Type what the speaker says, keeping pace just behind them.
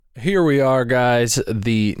Here we are, guys.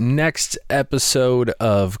 The next episode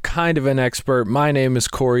of Kind of an Expert. My name is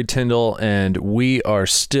Corey Tyndall, and we are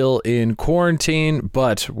still in quarantine,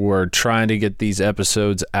 but we're trying to get these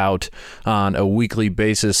episodes out on a weekly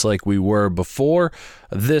basis like we were before.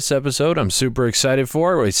 This episode, I'm super excited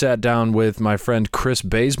for. We sat down with my friend Chris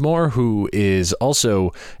Bazemore, who is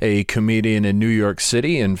also a comedian in New York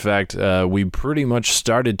City. In fact, we pretty much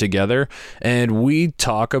started together, and we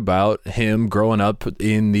talk about him growing up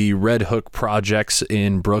in the Red Hook projects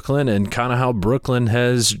in Brooklyn and kind of how Brooklyn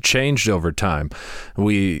has changed over time.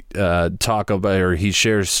 We talk about, or he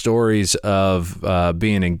shares stories of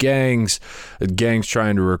being in gangs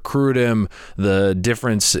trying to recruit him, the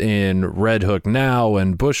difference in Red Hook now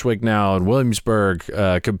and Bushwick now and Williamsburg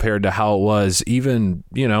compared to how it was even,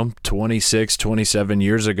 26, 27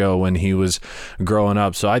 years ago when he was growing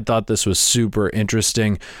up. So I thought this was super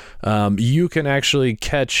interesting. You can actually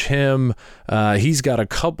catch him. He's got a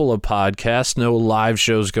couple of podcasts, no live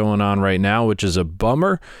shows going on right now, which is a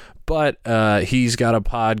bummer. But he's got a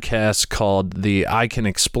podcast called the I Can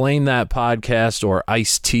Explain That podcast, or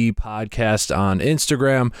Ice-T podcast on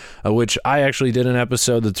Instagram, which I actually did an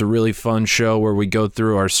episode that's a really fun show where we go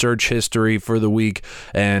through our search history for the week,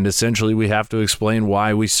 and essentially we have to explain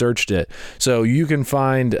why we searched it. So you can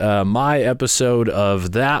find my episode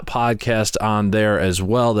of that podcast on there as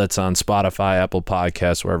well. That's on Spotify, Apple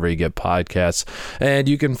Podcasts, wherever you get podcasts. And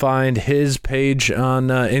you can find his page on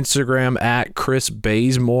Instagram at Chris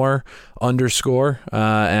Bazemore _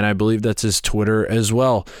 and I believe that's his Twitter as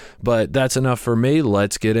well. But that's enough for me.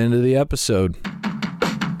 Let's get into the episode.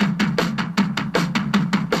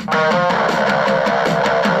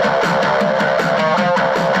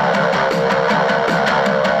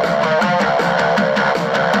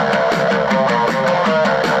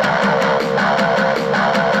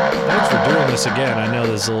 Again, I know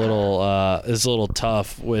this is a little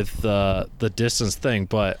tough with the distance thing,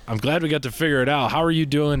 but I'm glad we got to figure it out. How are you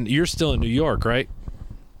doing? You're still in New York, right?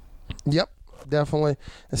 Yep, definitely.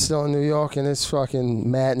 It's still in New York, and it's fucking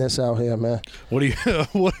madness out here, man. What do you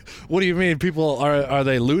what do you mean? People are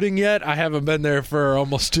they looting yet? I haven't been there for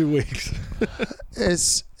almost 2 weeks.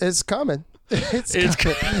 It's coming. It's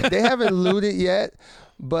coming. They haven't looted yet.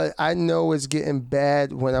 But I know it's getting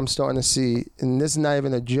bad when I'm starting to see, and this is not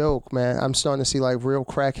even a joke, man. I'm starting to see like real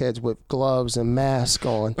crackheads with gloves and masks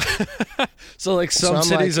on. So like some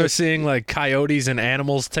cities are seeing like coyotes and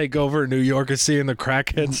animals take over. New York is seeing the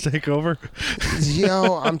crackheads take over.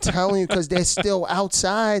 Yo, I'm telling you, because they're still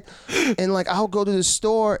outside, and like I'll go to the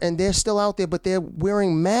store and they're still out there, but they're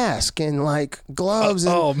wearing masks and like gloves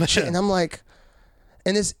and shit, and I'm like.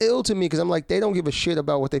 And it's ill to me because I'm like, they don't give a shit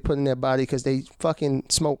about what they put in their body because they fucking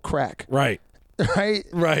smoke crack. Right.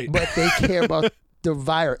 Right. But they care about the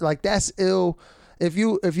virus. Like, that's ill. If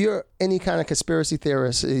you're any kind of conspiracy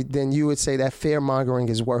theorist, then you would say that fear mongering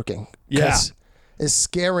is working. Yeah. It's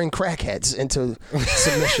scaring crackheads into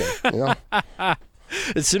submission. You know.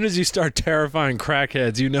 As soon as you start terrifying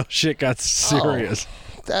crackheads, you know shit got serious.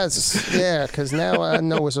 Because now I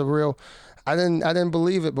know it's a real. I didn't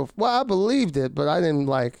believe it before. Well, I believed it, but I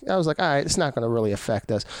was like, all right, it's not going to really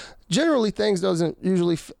affect us. Generally, things doesn't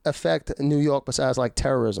usually affect New York besides like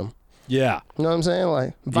terrorism. Yeah. You know what I'm saying?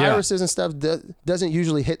 Like viruses and stuff doesn't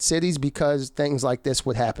usually hit cities because things like this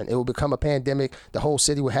would happen. It would become a pandemic. The whole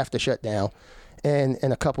city would have to shut down. And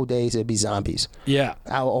in a couple days, it'd be zombies. Yeah.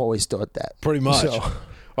 I always thought that. Pretty much. Well,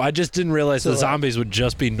 I just didn't realize the zombies would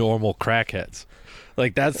just be normal crackheads.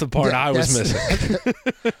 Like, that's the part I was missing.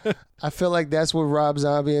 I feel like that's what Rob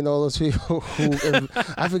Zombie and all those people who,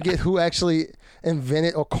 I forget who actually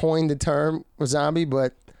invented or coined the term zombie,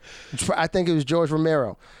 but I think it was George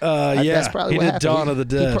Romero. That's probably what happened. Dawn of the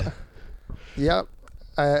Dead. Yep.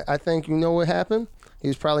 I think you know what happened? He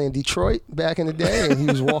was probably in Detroit back in the day, and he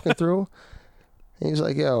was walking through. And he was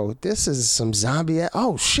like, yo, this is some zombie.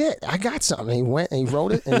 Oh, shit, I got something. He went and he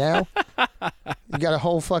wrote it, and now you got a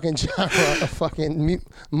whole fucking genre of fucking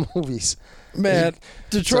movies. Man,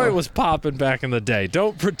 Detroit was popping back in the day.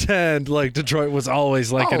 Don't pretend like Detroit was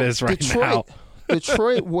always like it is right now.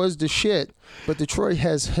 Detroit was the shit, but Detroit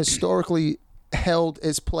has historically held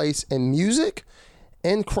its place in music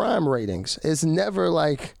and crime ratings. It's never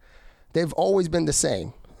like, they've always been the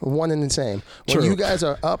same, one and the same. When you guys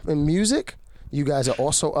are up in music, you guys are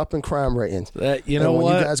also up in crime ratings. When you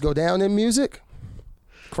guys go down in music,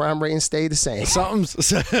 crime ratings stay the same. Something's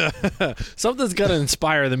gonna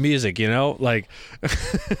inspire the music, like.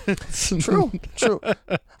 True.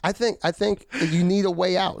 I think you need a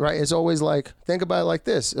way out, right? It's always like, think about it like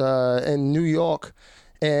this: in New York,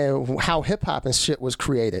 and how hip hop and shit was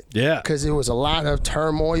created. Yeah. Because it was a lot of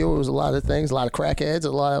turmoil, it was a lot of things, a lot of crackheads,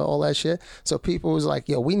 a lot of all that shit. So people was like,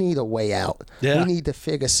 yo, we need a way out. Yeah. We need to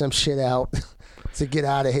figure some shit out to get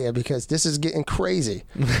out of here because this is getting crazy.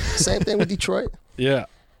 Same thing with Detroit. Yeah.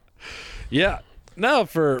 Yeah. No,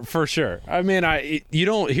 for sure. I mean, you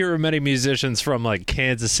don't hear many musicians from like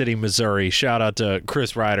Kansas City, Missouri. Shout out to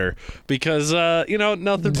Chris Ryder because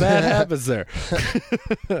nothing bad happens there.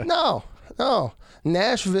 No.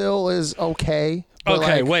 Nashville is okay.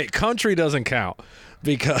 Okay, wait. Country doesn't count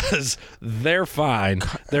because they're fine.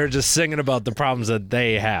 They're just singing about the problems that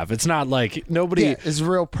they have. It's not like nobody. Yeah, it's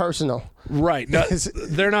real personal. Right. No,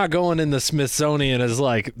 they're not going in the Smithsonian as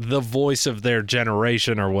like the voice of their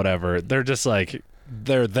generation or whatever. They're just like,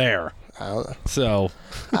 they're there. I don't know. So.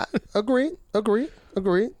 Agreed.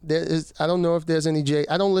 There is. I don't know if there's any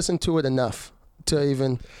I don't listen to it enough to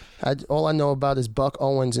even. All I know about is Buck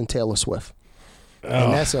Owens and Taylor Swift.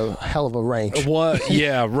 And that's a hell of a range. What?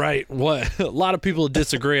 Yeah, right. What? A lot of people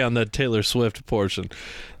disagree on the Taylor Swift portion.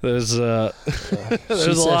 There's a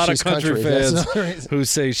lot of country fans who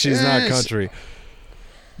say she's not country.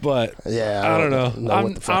 But yeah, I don't know.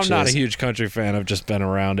 I'm not a huge country fan. I've just been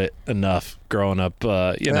around it enough growing up,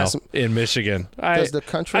 in Michigan. Does the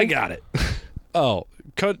country? I got it. Oh,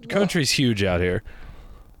 country's huge out here.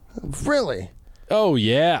 Really? Oh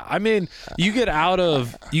yeah, I mean, you get out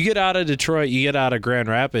of Detroit, you get out of Grand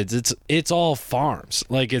Rapids. It's all farms,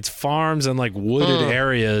 like it's farms and like wooded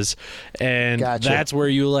areas, and Gotcha. That's where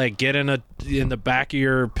you like get in the back of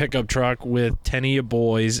your pickup truck with 10 of your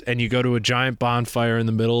boys, and you go to a giant bonfire in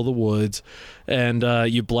the middle of the woods, and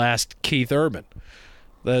you blast Keith Urban.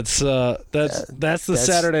 That's the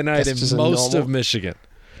Saturday night in most of Michigan.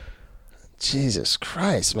 Jesus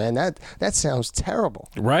Christ, man, that sounds terrible.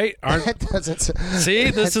 Right? That doesn't. See,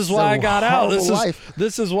 this is why I got out.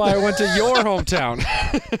 This is why I went to your hometown.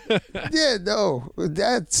 Yeah, no,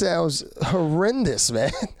 that sounds horrendous, man.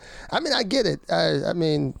 I mean, I get it. I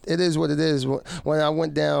mean, it is what it is. When I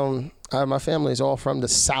went down, my family is all from the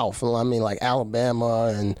South. I mean, like Alabama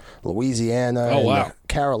and Louisiana. Oh, and wow. the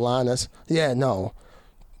Carolinas. Yeah, no,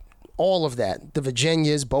 all of that. The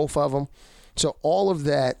Virginias, both of them. So all of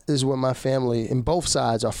that is where my family and both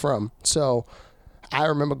sides are from. So I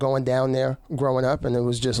remember going down there growing up, and it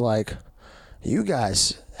was just like, you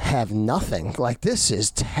guys have nothing. Like, this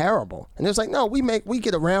is terrible. And it was like, no, we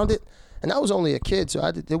get around it. And I was only a kid, so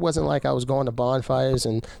it wasn't like I was going to bonfires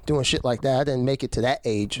and doing shit like that. I didn't make it to that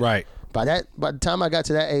age. Right. By the time I got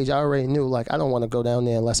to that age, I already knew, like, I don't want to go down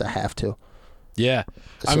there unless I have to. Yeah.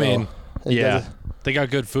 I mean, yeah. They got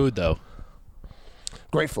good food, though.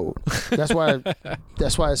 Great food. That's why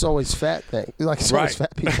it's always fat thing. Like, it's always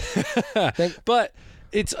fat people. But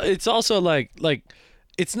it's also like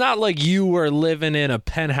it's not like you were living in a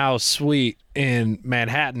penthouse suite in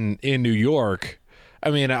Manhattan in New York.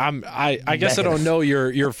 I mean, I guess I don't know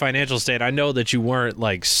your financial state. I know that you weren't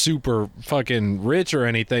like super fucking rich or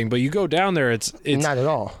anything, but you go down there, it's not at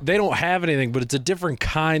all. They don't have anything, but it's a different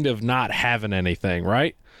kind of not having anything,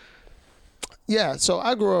 right? Yeah, so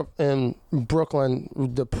I grew up in Brooklyn,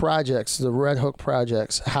 the projects, the Red Hook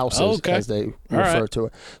projects, houses, as they refer to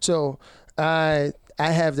it. So I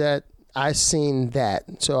have that. I seen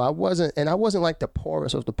that. So I wasn't like the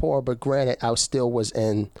poorest of the poor, but granted, I still was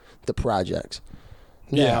in the projects.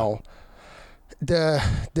 Now,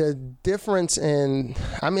 the difference in,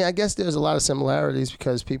 I mean, I guess there's a lot of similarities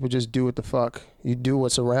because people just do what the fuck. You do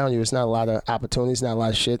what's around you. It's not a lot of opportunities, not a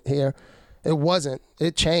lot of shit here. It wasn't.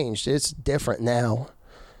 It changed. It's different now.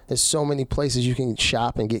 There's so many places you can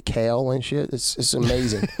shop and get kale and shit. It's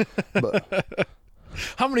amazing. But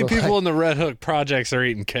how many people in the Red Hook projects are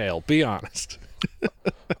eating kale? Be honest.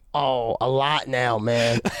 Oh, a lot now,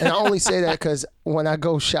 man. And I only say that because when I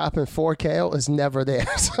go shopping for kale, it's never there.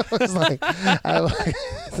 So it's like,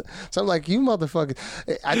 I'm like, you motherfuckers.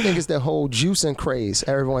 I think it's the whole juicing craze.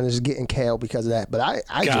 Everyone is getting kale because of that. But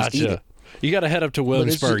I just eat it. You got to head up to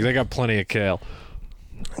Williamsburg. They got plenty of kale.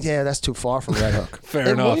 Yeah, that's too far from Red Hook.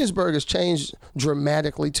 Fair enough. Williamsburg has changed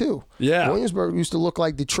dramatically too. Yeah. Williamsburg used to look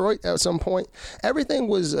like Detroit at some point. Everything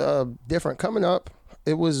was different. Coming up,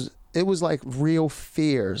 it was like real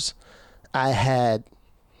fears I had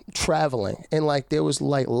traveling, and like there was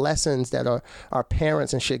like lessons that our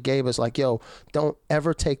parents and shit gave us, like, yo, don't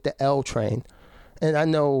ever take the L train. And I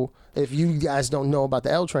know if you guys don't know about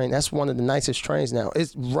the L train, that's one of the nicest trains now.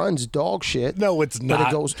 It runs dog shit. No, it's not. But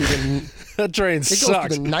it goes through the that train sucks.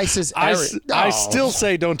 Goes through the nicest area. I still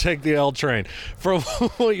say don't take the L train. From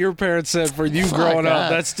what your parents said for you growing up,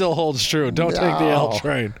 that still holds true. Don't take the L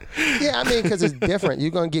train. Yeah, I mean, because it's different.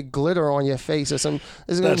 You're gonna get glitter on your face or something.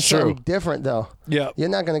 It's gonna be something different though. Yeah, you're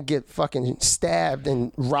not gonna get fucking stabbed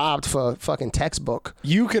and robbed for a fucking textbook.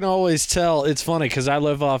 You can always tell. It's funny because I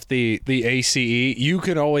live off the ACE. You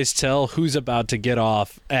can always tell who's about to get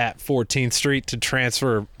off at 14th Street to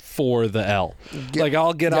transfer for the L. Like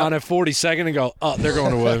I'll get on at 42nd and go, oh, they're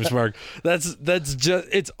going to Williamsburg. That's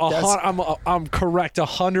just I'm correct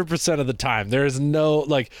 100% of the time. There's no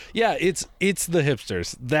like, yeah, it's the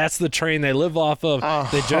hipsters. That's the train they live off of.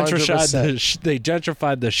 100%. They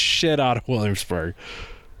gentrified the shit out of Williamsburg.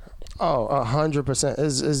 Oh, 100%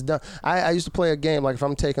 is done. I used to play a game, like if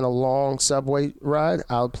I'm taking a long subway ride,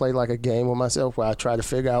 I'll play like a game with myself where I try to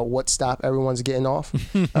figure out what stop everyone's getting off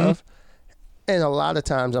of. And a lot of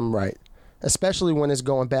times I'm right, especially when it's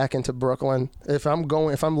going back into Brooklyn. If I'm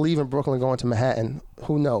leaving Brooklyn going to Manhattan,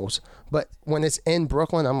 who knows? But when it's in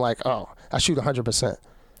Brooklyn, I'm like, oh, I shoot 100%.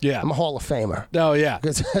 Yeah, I'm a Hall of Famer. Oh yeah,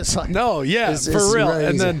 it's like, no, yeah, it's for real. crazy.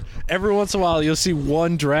 And then every once in a while, you'll see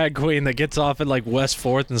one drag queen that gets off at like West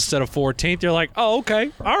 4th instead of 14th. You're like, oh,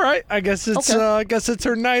 okay, all right. I guess it's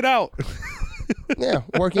her night out. Yeah,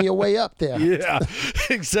 working your way up there. Yeah,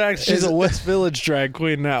 exactly. She's a West Village drag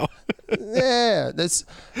queen now. Yeah, that's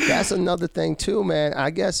another thing too, man. I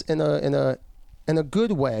guess in a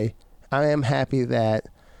good way, I am happy that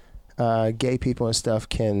gay people and stuff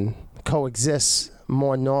can coexist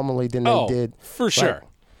more normally than they did. For sure.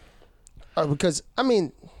 Because I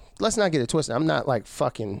mean, let's not get it twisted. I'm not like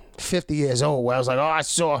fucking 50 years old where I was like, oh, I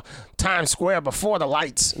saw Times Square before the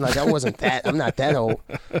lights. Like I wasn't that. I'm not that old.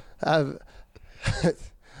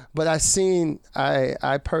 But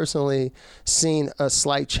I personally seen a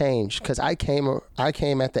slight change because I came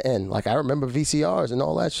at the end. Like I remember VCRs and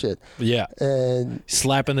all that shit. Yeah. And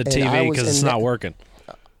slapping the TV because it's not working.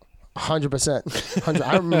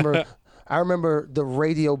 100%. I remember the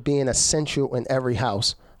radio being essential in every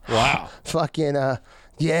house. Wow. Fucking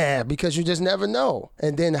yeah, because you just never know.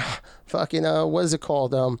 And then fucking what is it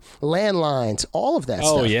called? Landlines, all of that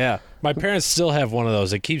stuff. Oh yeah. My parents still have one of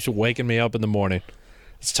those. It keeps waking me up in the morning.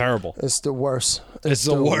 It's terrible. It's the worst. It's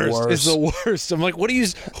the worst. It's the worst. I'm like,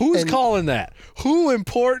 who's calling that? Who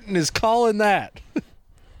important is calling that?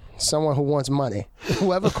 Someone who wants money.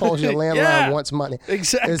 Whoever calls your landline wants money.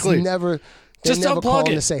 Exactly. It's never just never unplug call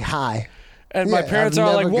it to say hi. And my parents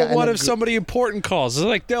are like, well, what if somebody important calls? It's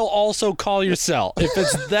like, they'll also call your cell. If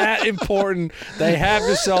it's that important, they have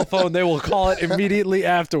your cell phone. They will call it immediately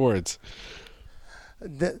afterwards.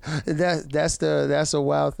 That's a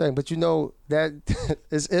wild thing. But you know, that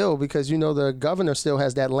is ill because, you know, the governor still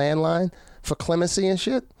has that landline for clemency and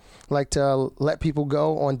shit. Like to let people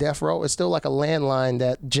go on death row. It's still like a landline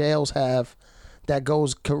that jails have that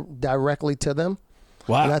goes directly to them.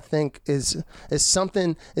 Wow. And I think is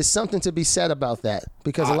something to be said about that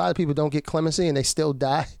because a lot of people don't get clemency and they still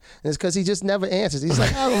die. And it's because he just never answers. He's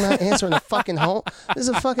like, I'm not answering the fucking home. This is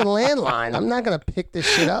a fucking landline. I'm not going to pick this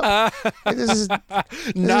shit up. This is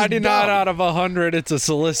 99 out of 100, it's a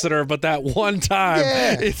solicitor, but that one time,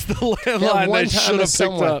 it's the landline they should have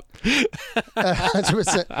picked up.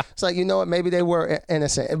 100%. It's like, you know what? Maybe they were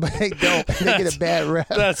innocent, but they don't. They get a bad rep.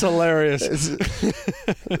 That's hilarious.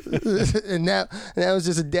 And that was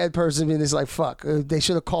just a dead person being just like, fuck, they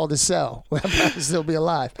should have called his cell. I'd probably still be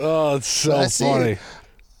alive. Oh, it's so funny.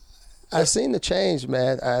 I've seen the change,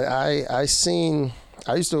 man. I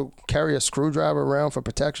used to carry a screwdriver around for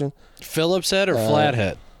protection. Phillips head or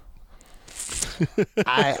flathead?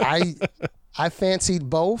 I fancied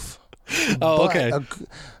both. Oh, okay.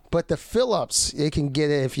 But the Phillips, you can get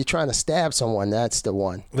it if you're trying to stab someone. That's the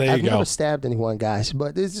one. I've never stabbed anyone, guys,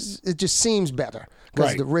 but it just seems better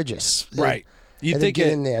because the ridges. Right. You think get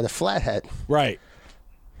in there, the flathead. Right.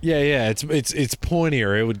 Yeah. It's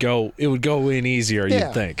pointier. It would go in easier. Yeah.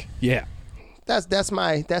 You'd think. Yeah. That's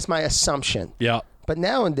my assumption. Yeah. But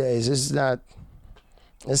nowadays it's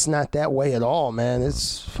not that way at all, man.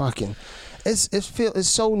 It's fucking. It's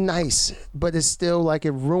so nice, but it's still like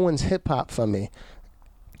it ruins hip hop for me.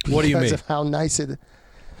 What do you mean? Because of how nice it.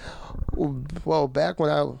 Well, back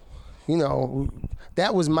when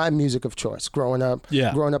that was my music of choice growing up.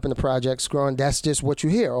 Yeah. Growing up in the projects, that's just what you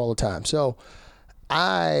hear all the time. So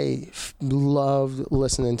I loved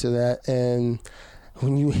listening to that. And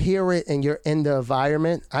when you hear it and you're in the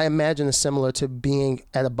environment, I imagine it's similar to being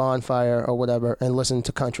at a bonfire or whatever and listening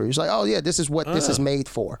to country. It's like, oh, yeah, this is what this is made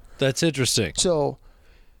for. That's interesting. So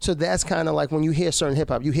So that's kind of like when you hear certain hip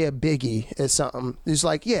hop, you hear Biggie as something. It's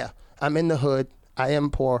like, yeah, I'm in the hood. I am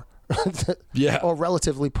poor. Yeah. Or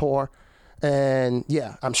relatively poor. And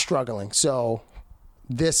yeah, I'm struggling. So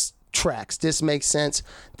this tracks. This makes sense.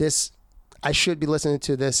 I should be listening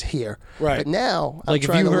to this here. Right. But now, I'm like if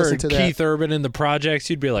trying you to listen heard to Keith that. Urban in the Projects,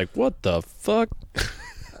 you'd be like, "What the fuck?"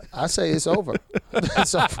 I say it's over.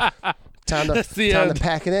 It's over. Time to end.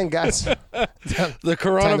 pack it in, guys. The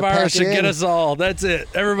coronavirus should get us all. That's it.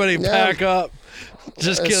 Everybody pack up.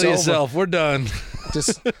 Just kill yourself. We're done.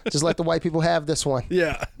 Just let the white people have this one.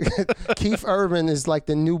 Yeah. Keith Urban is like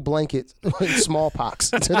the new blanket with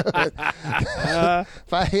smallpox. If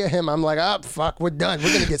I hear him, I'm like, oh, fuck, we're done.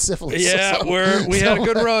 We're going to get syphilis. Yeah, we had a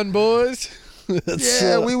good run, boys.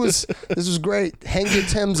 Yeah, this was great. Hang your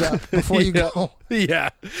Timbs up before you go.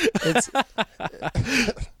 Yeah.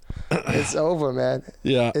 It's over, man.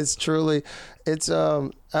 Yeah. It's truly, I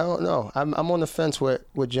don't know. I'm on the fence with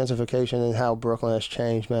gentrification and how Brooklyn has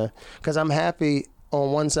changed, man. Because I'm happy,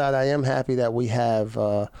 on one side, I am happy that we have,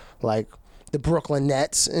 like, the Brooklyn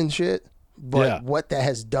Nets and shit. But what that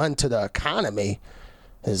has done to the economy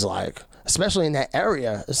is like, especially in that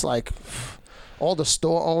area, it's like all the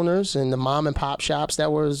store owners and the mom and pop shops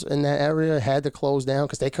that was in that area had to close down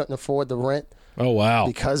because they couldn't afford the rent. Oh, wow.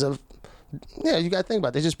 Because of, yeah, you got to think about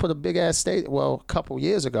it. They just put a big-ass stadium, well, a couple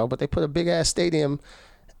years ago, but they put a big-ass stadium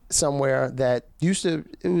somewhere that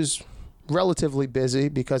it was relatively busy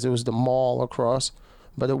because it was the mall across,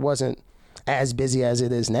 but it wasn't as busy as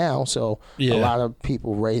it is now. So a lot of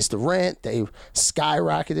people raised the rent. They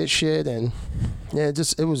skyrocketed shit, and yeah,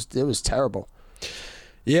 it was terrible.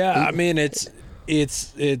 Yeah, I mean, it's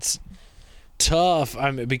tough.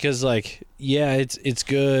 I mean, because like, yeah, it's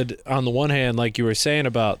good on the one hand, like you were saying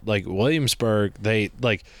about like Williamsburg, they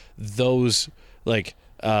like those like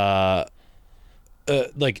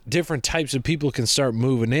different types of people can start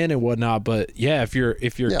moving in and whatnot. But yeah, if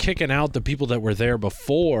you're kicking out the people that were there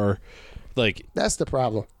before, like that's the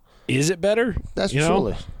problem. Is it better? That's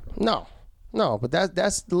truly no, but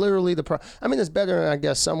that's literally the problem. I mean, it's better in, I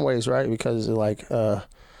guess, some ways, right? Because like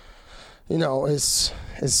it's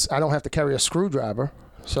I don't have to carry a screwdriver.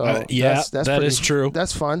 So that's that pretty, is true.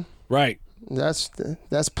 That's fun. Right. That's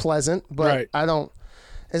pleasant, but I don't.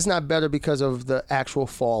 It's not better because of the actual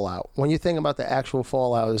fallout. When you think about the actual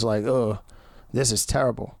fallout, it's like, oh, this is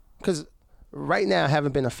terrible. Because right now, I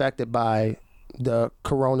haven't been affected by the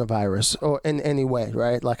coronavirus or in any way,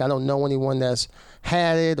 right? Like I don't know anyone that's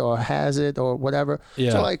had it or has it or whatever.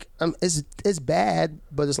 Yeah. So like, it's bad,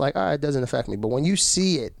 but it's like, all right, it doesn't affect me. But when you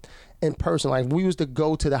see it in person, like we used to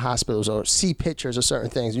go to the hospitals or see pictures of certain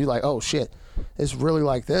things, you're like, oh shit, it's really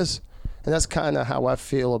like this. And that's kind of how I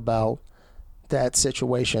feel about that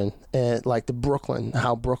situation and like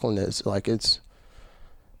how Brooklyn is. Like it's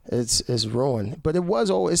ruined, but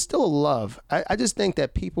it's still a love. I just think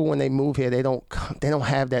that people, when they move here, they don't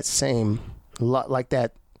have that same like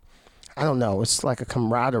that. I don't know. It's like a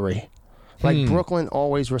camaraderie. Like Brooklyn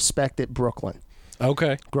always respected Brooklyn.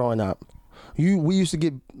 Okay. Growing up. We used to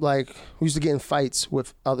get in fights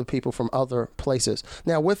with other people from other places.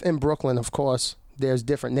 Now within Brooklyn, of course, there's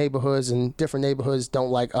different neighborhoods, and different neighborhoods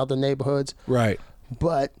don't like other neighborhoods. Right.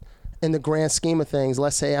 But in the grand scheme of things,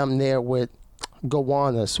 let's say I'm there with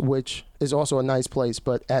Gowanus, which is also a nice place,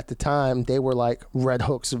 but at the time they were like Red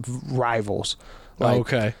Hook's rivals. Like,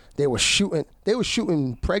 okay. They were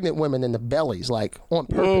shooting pregnant women in the bellies, like on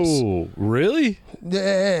purpose. Oh, really?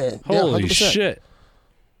 Yeah. Holy shit.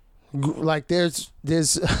 Like there's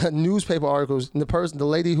newspaper articles, and the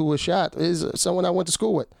lady who was shot is someone I went to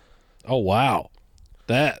school with. Oh wow.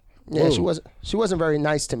 That yeah, she wasn't very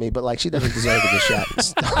nice to me, but like she doesn't deserve to get shot.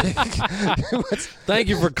 Thank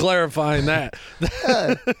you for clarifying that.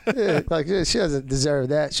 She doesn't deserve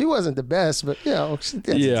that. She wasn't the best, but she doesn't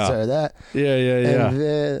deserve that.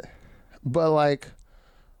 Yeah. But like,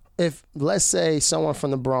 if let's say someone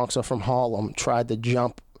from the Bronx or from Harlem tried to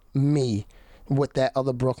jump me with that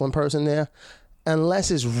other Brooklyn person there,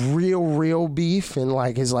 unless it's real beef and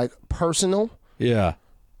like it's like personal. Yeah.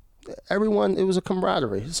 Everyone, it was a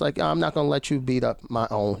camaraderie. It's like, I'm not going to let you beat up my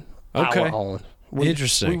own. Okay. Our own.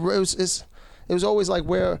 Interesting. It was always like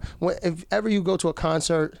if ever you go to a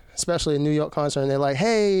concert, especially a New York concert, and they're like,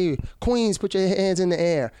 hey, Queens, put your hands in the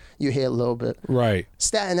air. You hear a little bit. Right.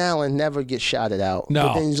 Staten Island never gets shouted out. No.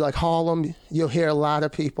 But then it's like Harlem, you'll hear a lot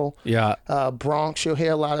of people. Yeah. Bronx, you'll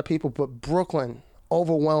hear a lot of people. But Brooklyn,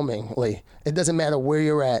 overwhelmingly, it doesn't matter where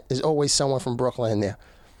you're at, there's always someone from Brooklyn in there.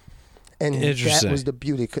 And that was the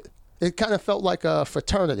beauty. It kind of felt like a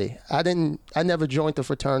fraternity. I never joined the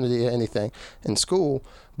fraternity or anything in school,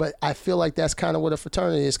 but I feel like that's kind of what a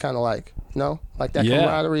fraternity is kind of like, like that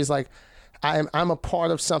camaraderie is like, I'm a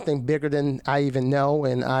part of something bigger than I even know,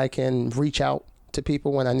 and I can reach out to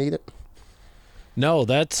people when I need it. No,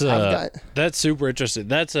 that's super interesting.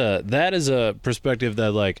 That is a perspective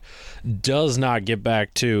that like does not get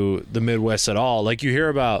back to the Midwest at all. Like you hear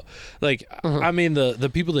about like I mean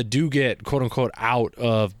the people that do get quote unquote out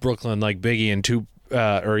of Brooklyn, like Biggie and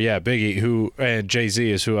Biggie, who and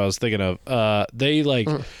Jay-Z is who I was thinking of. They like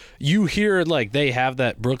you hear like they have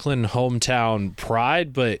that Brooklyn hometown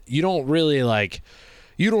pride, but you don't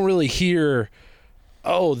really hear,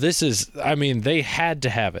 oh, this is, I mean, they had to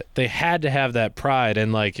have it. They had to have that pride.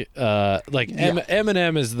 And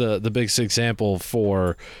Eminem is the biggest example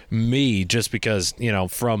for me, just because, you know,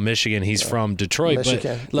 from Michigan, he's from Detroit,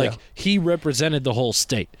 Michigan, but he represented the whole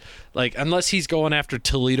state. Like, unless he's going after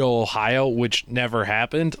Toledo, Ohio, which never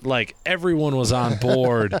happened, like, everyone was on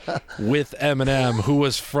board with Eminem, who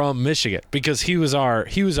was from Michigan, because he was our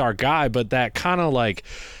guy. But that kind of like,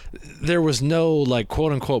 there was no like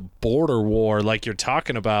quote unquote border war like you're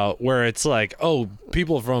talking about, where it's like, oh,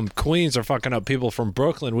 people from Queens are fucking up people from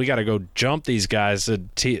Brooklyn, we got to go jump these guys to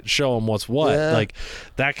show them what's what. Like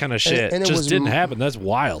that kind of shit and just didn't happen. That's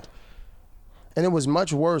wild. And it was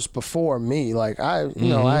much worse before me. Like you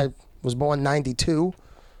know, I was born 92,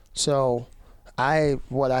 so I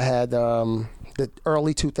had the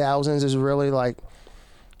early 2000s is really like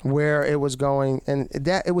where it was going, and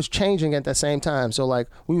that it was changing at the same time. So like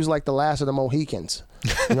we was like the last of the Mohicans,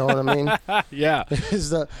 you know what I mean? Yeah, it's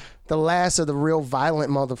the last of the real violent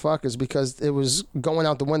motherfuckers, because it was going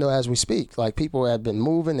out the window as we speak. Like people had been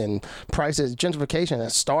moving, and prices, gentrification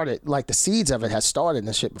has started, like the seeds of it has started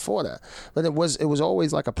and shit before that. But it was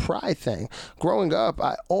always like a pride thing. Growing up,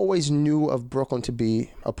 I always knew of Brooklyn to be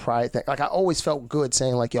a pride thing. Like I always felt good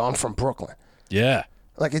saying like, yo, I'm from Brooklyn. Yeah.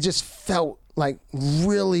 Like it just felt like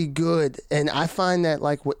really good. And I find that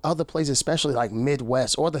like with other places, especially like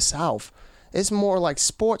Midwest or the South, it's more like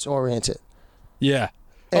sports oriented. Yeah.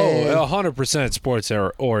 And 100% sports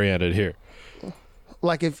oriented here.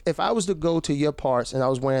 Like if I was to go to your parts and I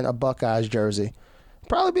was wearing a Buckeyes jersey,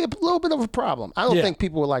 probably be a little bit of a problem. I don't think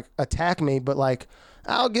people would like attack me, but like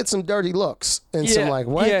I'll get some dirty looks and some like,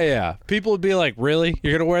 what? Yeah. People would be like, really?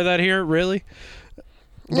 You're going to wear that here? Really?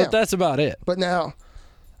 But that's about it. But now,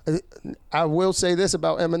 I will say this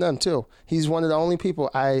about Eminem too. He's one of the only people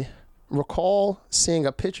I recall seeing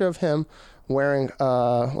a picture of him wearing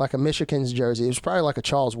like a Michigan's jersey. It was probably like a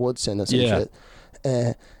Charles Woodson or some shit.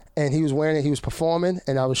 And he was wearing it. He was performing,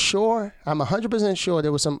 and I'm 100% sure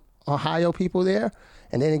there was some Ohio people there,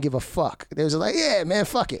 and they didn't give a fuck. They was like, yeah, man,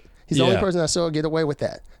 fuck it. He's the only person I saw get away with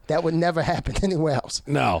that. That would never happen anywhere else.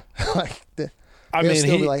 No. Like, I mean,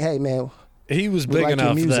 still be like, hey, man. He was big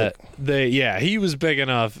enough that he was big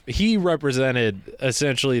enough. He represented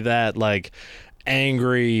essentially that like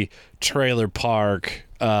angry trailer park,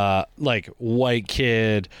 like white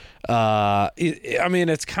kid. I mean,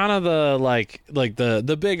 it's kind of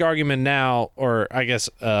the big argument now, or I guess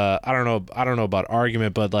I don't know about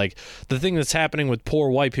argument, but like the thing that's happening with poor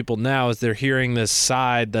white people now is they're hearing this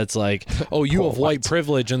side that's like, oh, you have white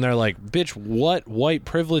privilege, and they're like, bitch, what white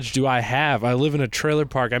privilege do I have? I live in a trailer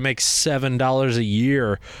park. I make $7 a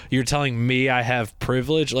year. You're telling me I have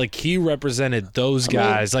privilege? Like he represented those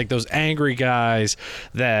guys, like those angry guys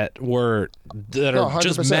that are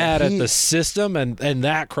just mad at the system, and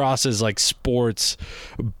that crosses like sports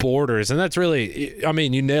borders. And that's really, I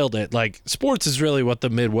mean, you nailed it. Like sports is really what the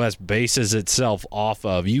Midwest bases itself off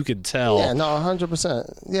of. You could tell. Yeah, no,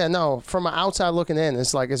 100%. Yeah, no, from an outside looking in,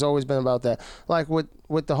 it's like it's always been about that. Like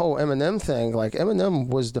with the whole Eminem thing, like Eminem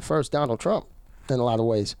was the first Donald Trump in a lot of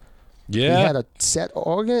ways. Yeah. He had a set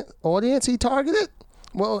audience he targeted.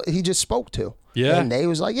 Well, he just spoke to. Yeah. And they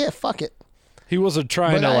was like, yeah, fuck it. He wasn't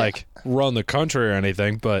trying to run the country or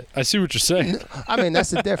anything, but I see what you're saying. I mean,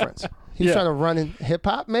 that's the difference. He's trying to run in hip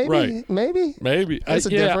hop, maybe, right. maybe. That's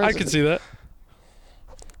difference. I can see that.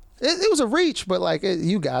 It was a reach, but like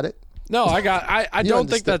you got it. No, I don't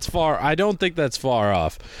think that's far. I don't think that's far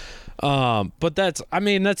off. But that's an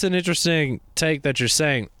interesting take that you're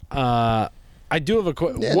saying. I do have a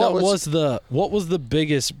question. What was the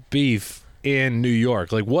biggest beef in New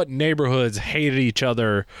York? Like what neighborhoods hated each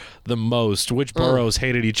other the most? Which boroughs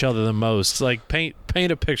hated each other the most? Like paint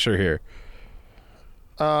a picture here.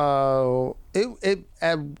 So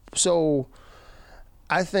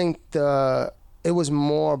I think it was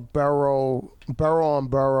more borough on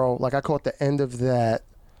borough. Like I caught the end of that,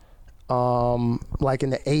 like in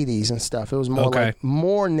the 80s and stuff. It was more like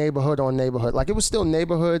more neighborhood on neighborhood. Like it was still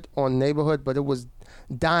neighborhood on neighborhood, but it was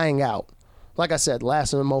dying out. Like I said,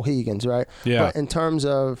 last of the Mohegans, right? Yeah. But in terms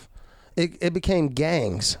of, it became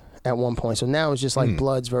gangs at one point. So now it's just like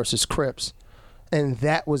Bloods versus Crips. And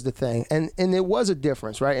that was the thing. And it was a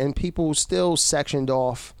difference, right? And people still sectioned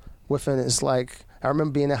off within it. It's like, I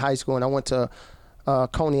remember being in high school and I went to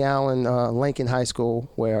Coney Island, Lincoln High School,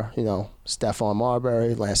 where, Stephon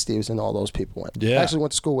Marbury, Lance Stevenson, all those people went. Yeah. I actually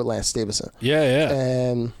went to school with Lance Stevenson. Yeah.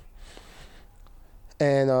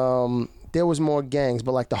 And there was more gangs,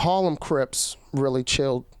 but like the Harlem Crips really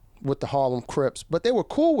chilled with the Harlem Crips. But they were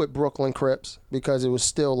cool with Brooklyn Crips because it was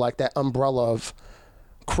still like that umbrella of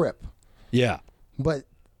Crip. Yeah. But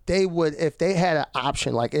they would, if they had an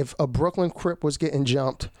option, like if a Brooklyn Crip was getting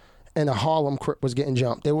jumped and a Harlem Crip was getting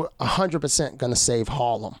jumped, they were 100% going to save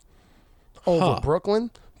Harlem over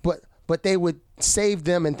Brooklyn. But they would save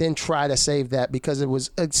them and then try to save that because it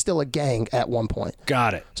was still a gang at one point.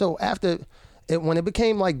 Got it. So when it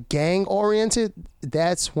became like gang oriented,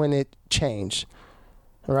 that's when it changed.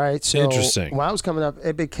 Right? So Interesting. when I was coming up,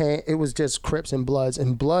 it was just Crips and Bloods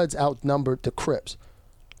outnumbered the Crips.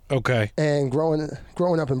 Okay. And growing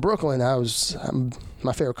up in Brooklyn,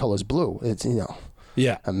 my favorite color is blue. It's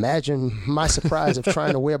Yeah. Imagine my surprise of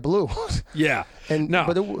trying to wear blue. Yeah.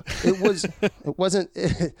 But it wasn't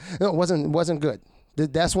good.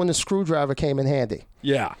 That's when the screwdriver came in handy.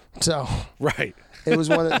 Yeah. So right. It was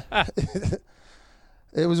one of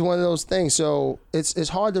those things. So it's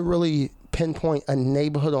hard to really pinpoint a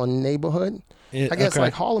neighborhood on neighborhood. I guess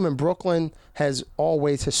like Harlem and Brooklyn has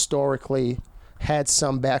always historically had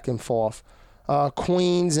some back and forth.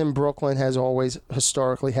 Queens and Brooklyn has always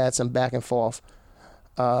historically had some back and forth.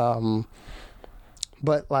 But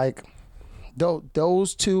like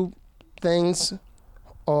those two things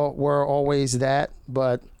were always that.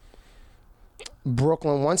 But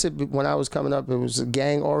Brooklyn, when I was coming up, it was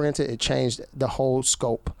gang oriented. It changed the whole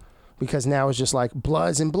scope because now it's just like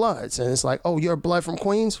Bloods and Bloods, and it's like, oh, you're a Blood from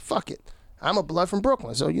Queens? Fuck it, I'm a Blood from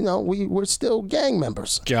Brooklyn. So we're still gang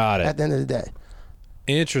members. Got it. At the end of the day.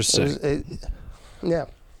 Interesting. Yeah.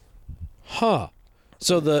 Huh.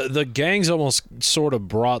 So the gangs almost sort of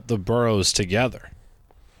brought the boroughs together.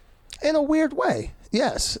 In a weird way.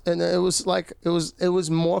 Yes. And it was like it was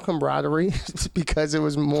more camaraderie because it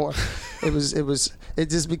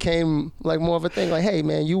just became like more of a thing like, hey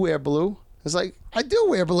man, you wear blue. It's like, I do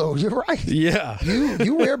wear blue. You're right. Yeah.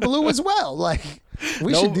 You wear blue as well. Like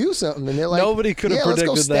we should do something. And they're like, nobody could have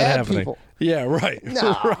predicted that happening. People. Yeah, right.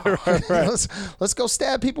 No. right. Let's go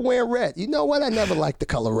stab people wearing red. You know what? I never liked the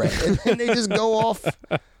color red. And they just go off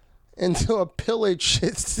into a pillage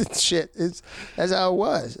shit. It's that's how it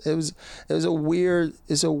was. It was a weird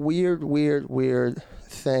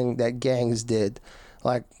thing that gangs did.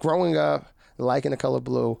 Like growing up, liking the color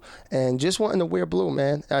blue and just wanting to wear blue,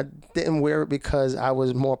 man. I didn't wear it because I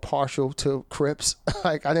was more partial to Crips.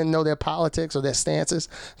 Like I didn't know their politics or their stances.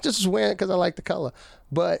 Just was wearing it because I liked the color.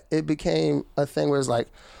 But it became a thing where it's like,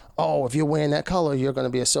 oh, if you're wearing that color, you're going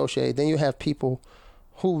to be associated. Then you have people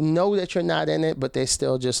who know that you're not in it, but they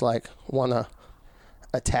still just like want to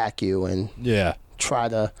attack you and try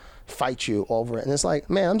to fight you over it. And it's like,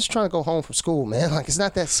 man, I'm just trying to go home from school, man. Like it's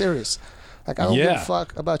not that serious. Like, I don't give a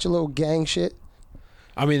fuck about your little gang shit.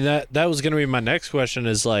 I mean, that was going to be my next question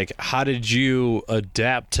is, like, how did you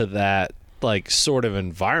adapt to that, like, sort of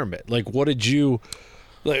environment? Like, what did you,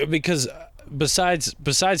 like, because besides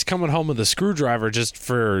coming home with a screwdriver just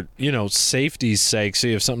for, safety's sake, so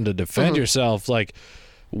you have something to defend yourself, like,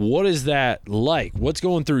 what is that like? What's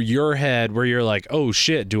going through your head where you're like, oh,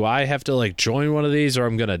 shit, do I have to, like, join one of these or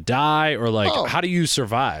I'm going to die? Or, like, how do you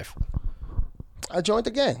survive? I joined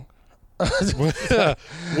the gang.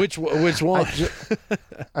 Which one?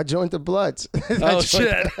 I joined the Bloods.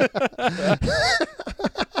 Shit!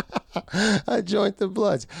 I joined the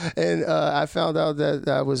Bloods, and I found out that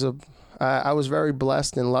I was very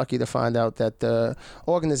blessed and lucky to find out that the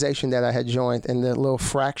organization that I had joined and the little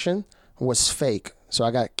fraction was fake. So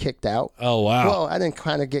I got kicked out. Oh, wow. Well, I didn't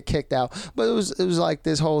kind of get kicked out, but it was like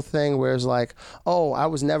this whole thing where it's like, oh, I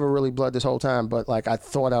was never really Blood this whole time, but like I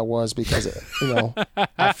thought I was because,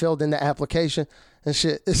 I filled in the application and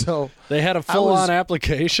shit. So they had a full-on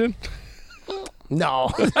application? No.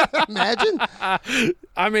 Imagine.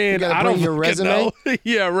 I mean, I don't your resume. Know.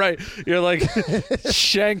 Yeah, right. You're like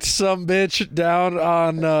shanked some bitch down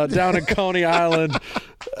in Coney Island.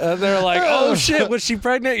 And they're like, oh shit, was she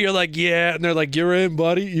pregnant? You're like, yeah. And they're like, you're in,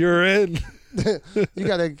 buddy. You're in. you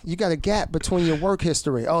got a gap between your work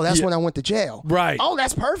history. Oh, that's when I went to jail. Right. Oh,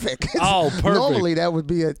 that's perfect. Oh, perfect. Normally that would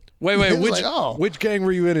be a wait. Which gang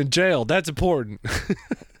were you in jail? That's important.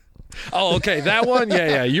 Oh, okay, that one.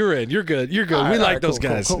 Yeah. You're in. You're good. We like those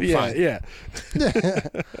guys. Cool, yeah.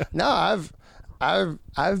 No,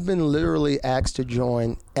 I've been literally asked to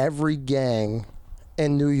join every gang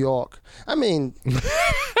in New York. I mean,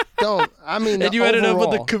 I mean, and you ended up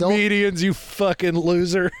with the overall, comedians, you fucking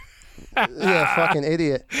loser. Yeah, fucking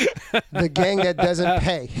idiot. The gang that doesn't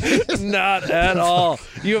pay. Not at all.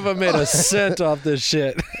 You haven't made a cent off this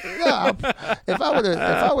shit. No, if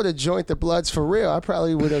I would have joined the Bloods for real, I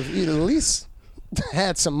probably would have at least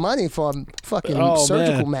had some money for a fucking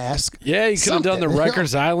surgical mask. Yeah, you could have done the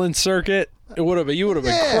Rikers Island circuit. It would have been. You would have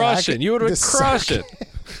been crushing. You would have been crushing.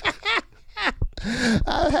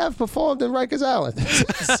 I have performed in Rikers Island.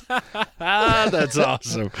 That's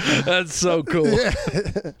awesome. That's so cool.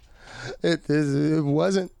 Yeah. It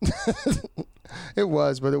wasn't. It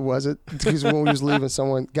was, but it wasn't. Because when we was leaving,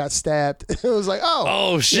 someone got stabbed. It was like,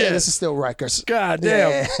 oh shit, yeah, this is still Rikers. God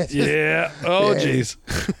damn. Yeah. Oh, jeez.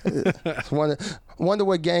 Wonder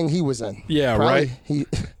what gang he was in. Yeah, probably, right. He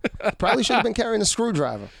probably should have been carrying a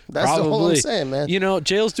screwdriver. That's Probably. all I'm saying, man. You know,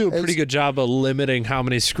 jails do a pretty good job of limiting how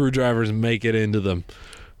many screwdrivers make it into them.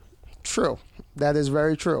 True. That is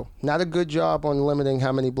very true. Not a good job on limiting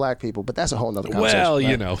how many black people, but that's a whole nother conversation. Well, right?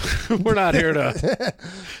 you know, we're not here to.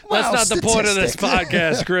 Well, that's not the point of this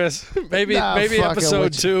podcast, Chris. Maybe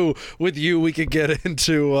episode 2 with you, we could get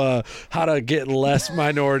into how to get less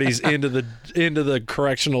minorities into the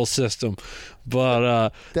correctional system.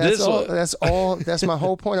 But that's my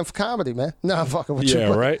whole point of comedy, man. No, I'm fucking with you.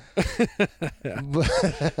 Yeah, right.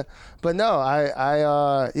 But no,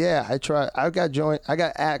 I tried. I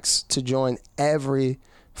got asked to join every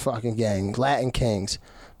fucking gang. Latin Kings,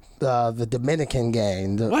 the Dominican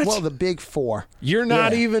gang, the big four. You're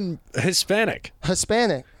not even Hispanic.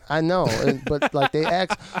 I know, but like they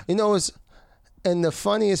asked, and the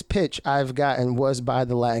funniest pitch I've gotten was by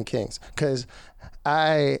the Latin Kings, because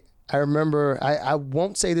I remember, I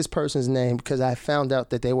won't say this person's name because I found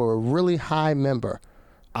out that they were a really high member.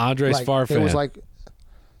 Andres Farfan. It was like,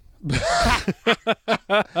 God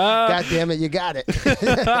damn it, you got it.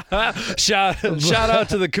 Shout out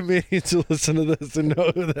to the comedians who listen to this and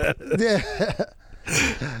know who that is. Yeah.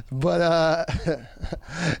 But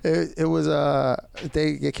it was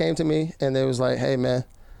they came to me and they was like, hey man,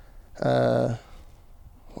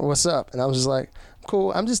 what's up? And I was just like,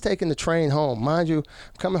 cool, I'm just taking the train home. Mind you,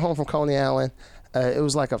 I'm coming home from Coney Island. It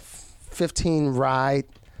was like a 15 ride.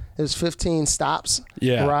 It was 15 stops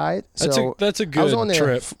ride. That's a good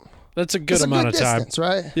trip. That's a good amount of time. Distance,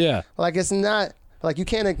 right? Yeah. Like it's not, like you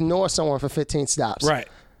can't ignore someone for 15 stops. Right.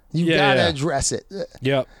 You gotta address it.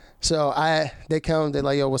 Yep. So they're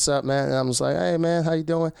like, yo, what's up, man? And I'm just like, hey, man, how you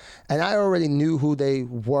doing? And I already knew who they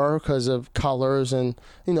were because of colors and,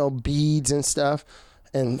 beads and stuff.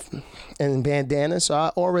 And bandanas, so I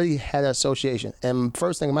already had an association. And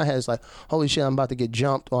first thing in my head is like, holy shit, I'm about to get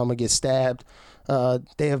jumped or I'm gonna get stabbed.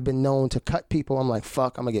 They have been known to cut people. I'm like,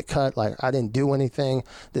 fuck, I'm gonna get cut. Like, I didn't do anything.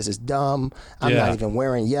 This is dumb. I'm not even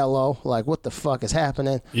wearing yellow. Like, what the fuck is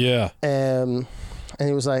happening? Yeah. And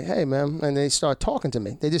he was like, hey, man. And they start talking to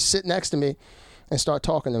me. They just sit next to me and start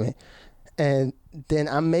talking to me. And then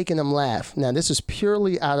I'm making them laugh. Now, this is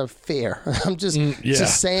purely out of fear. I'm just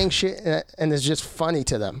saying shit, and it's just funny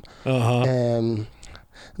to them. And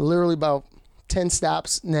literally about 10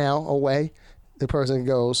 stops now away, the person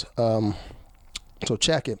goes, so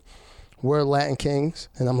check it. We're Latin Kings.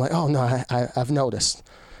 And I'm like, oh, no, I've noticed.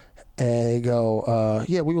 And they go,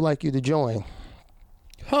 yeah, we would like you to join.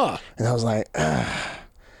 Huh. And I was like,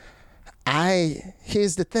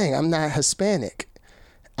 here's the thing. I'm not Hispanic.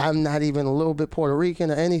 I'm not even a little bit Puerto Rican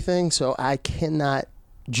or anything, so I cannot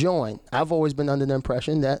join. I've always been under the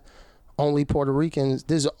impression that only Puerto Ricans,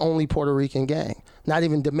 this is only Puerto Rican gang. Not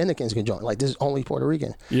even Dominicans can join. Like, this is only Puerto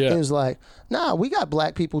Rican. Yeah. And it was like, nah, we got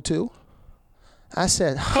black people too. I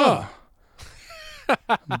said, huh.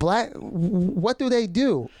 Black, what do they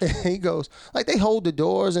do? And he goes, like, they hold the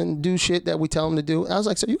doors and do shit that we tell them to do. And I was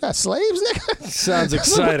like, so you got slaves, nigga? Sounds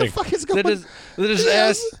exciting. What the fuck is going on? They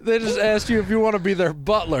just asked you if you want to be their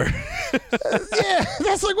butler. Yeah,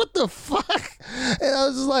 that's like, what the fuck? And I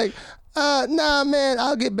was just like, nah, man,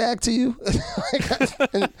 I'll get back to you.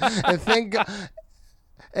 and thank God.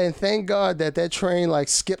 And thank God that train like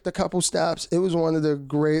skipped a couple stops. It was one of the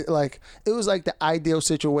great, like, it was like the ideal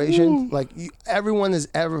situation. Like, everyone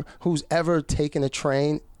who's ever taken a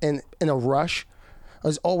train in a rush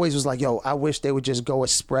always was like, yo, I wish they would just go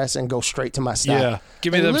express and go straight to my stop. Yeah,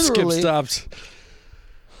 give me them skip stops.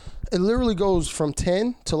 It literally goes from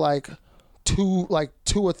 10 to like two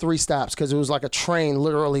or three stops, because it was like a train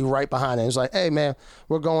literally right behind it. It was like, hey man,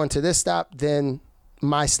 we're going to this stop, then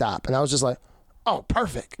my stop. And I was just like, oh,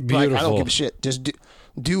 perfect. Beautiful. Like, I don't give a shit. Just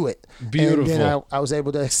do it. Beautiful. And then I was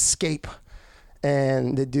able to escape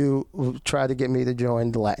and the dude tried to get me to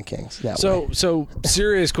join the Latin Kings. So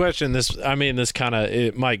serious question. This kind of,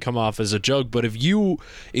 it might come off as a joke, but if you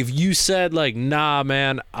said like, nah,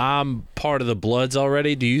 man, I'm part of the Bloods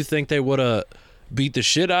already, do you think they would have beat the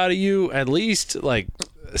shit out of you at least? Like,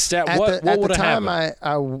 what would have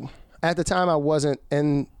happened? At the time, I wasn't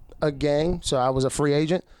in a gang, so I was a free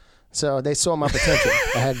agent. So they saw my potential.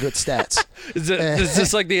 I had good stats. Is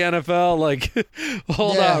this like the NFL? Like,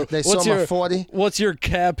 hold on. They saw my 40. What's your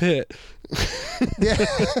cap hit? Yeah.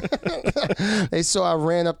 They saw I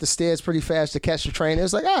ran up the stairs pretty fast to catch the train. It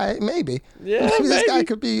was like, all right, maybe. Yeah, maybe this guy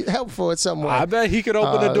could be helpful at some way. I bet he could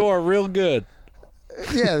open a door real good.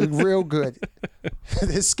 Yeah, real good.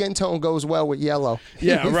 His skin tone goes well with yellow.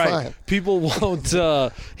 Yeah, right. Fine. People won't.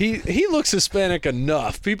 He looks Hispanic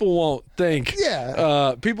enough. People won't think.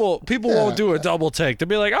 Yeah. People won't do a double take. They'll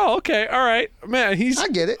be like, oh, okay, all right, man. I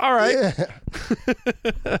get it. All right.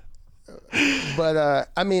 Yeah. But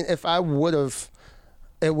I mean, if I would have,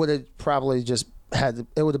 it would have probably just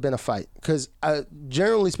it would have been a fight. Because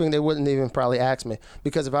generally speaking, they wouldn't even probably ask me.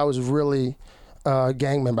 Because if I was really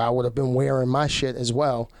gang member, I would have been wearing my shit as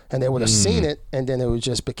well, and they would have seen it, and then it would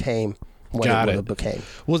just became what it would have became.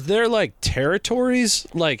 Was there like territories?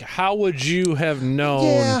 Like, how would you have known?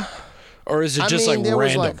 Yeah. Or is it just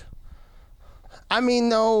random?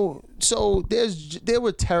 No. So there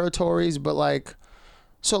were territories, but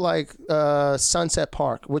Sunset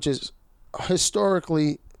Park, which is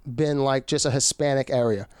historically been like just a Hispanic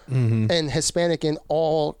area, and Hispanic in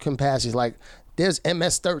all capacities, like. There's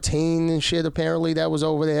MS-13 and shit apparently that was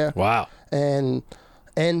over there. Wow. And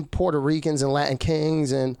Puerto Ricans and Latin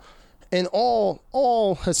Kings and all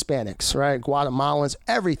Hispanics, right? Guatemalans,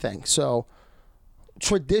 everything. So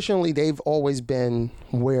traditionally they've always been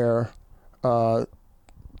where the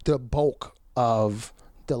bulk of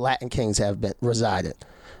the Latin Kings have been resided.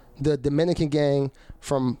 The Dominican gang,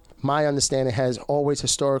 from my understanding, has always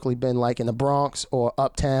historically been like in the Bronx or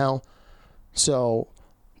uptown. So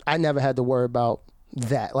I never had to worry about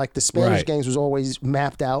that. Like the Spanish gangs was always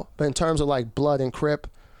mapped out, but in terms of like Blood and Crip,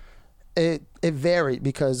 it varied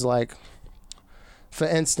because, like, for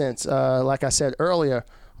instance, like I said earlier,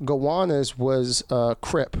 Gowanus was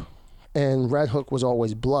Crip, and Red Hook was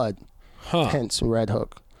always Blood. Hence Red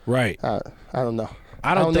Hook. Right. I don't know.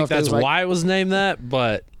 I don't think that's why it was named that,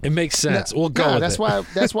 but it makes sense. We'll go with it.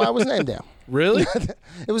 That's why it was named there. Really?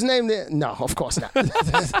 It was named there. No, of course not.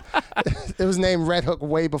 It was named Red Hook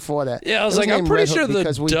way before that. Yeah, I was like, I'm pretty sure the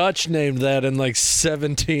Dutch named that in like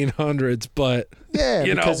 1700s, but yeah,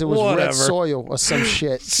 because it was whatever. red soil or some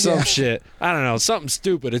shit. Shit. I don't know, something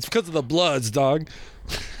stupid. It's because of the Bloods, dog.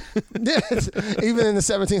 Even in the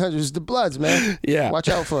 1700s, the Bloods, man. Yeah. Watch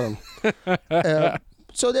out for them.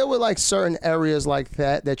 So there were like certain areas like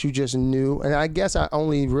that you just knew, and I guess I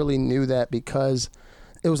only really knew that because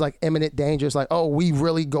it was like imminent danger. It's like, oh, we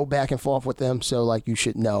really go back and forth with them, so like you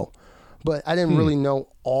should know. But I didn't really know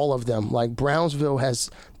all of them. Like Brownsville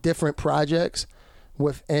has different projects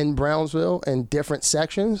within Brownsville and different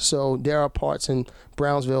sections. So there are parts in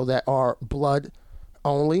Brownsville that are Blood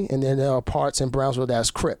only, and then there are parts in Brownsville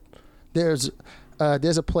that's Crip. There's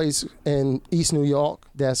a place in East New York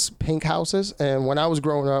that's pink houses, and when I was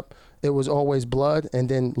growing up, it was always Blood, and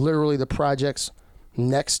then literally the projects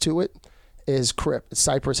next to it is Crip.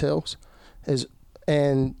 Cypress Hills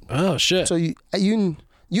oh shit. So you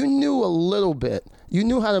knew a little bit. You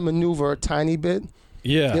knew how to maneuver a tiny bit.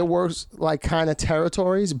 Yeah. There were like kind of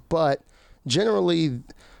territories, but generally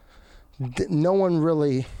we didn't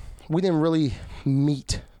really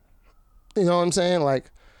meet. You know what I'm saying? Like,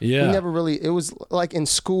 yeah. We never really, it was like in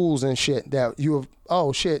schools and shit that you're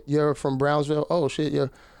from Brownsville. Oh shit,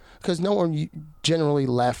 because no one generally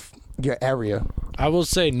left your area. I will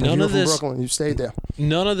say none of this. Brooklyn, you stayed there.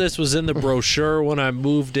 None of this was in the brochure when I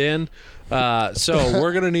moved in. So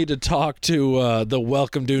we're gonna need to talk to the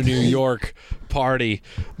Welcome to New York party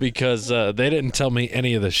because they didn't tell me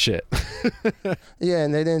any of this shit. Yeah,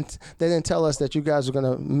 and they didn't tell us that you guys were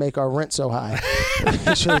gonna make our rent so high.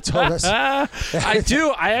 They should have told us. I do.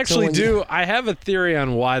 I actually do. I have a theory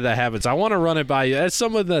on why that happens. I want to run it by you. As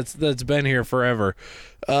someone that's been here forever.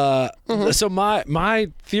 So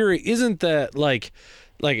my theory isn't that like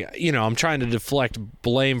I'm trying to deflect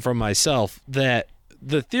blame from myself. That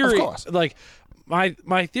the theory, like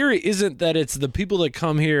my theory isn't that it's the people that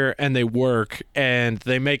come here and they work and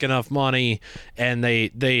they make enough money and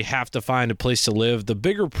they have to find a place to live. The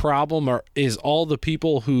bigger problem is all the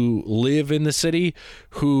people who live in the city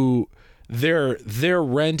who their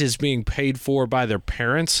rent is being paid for by their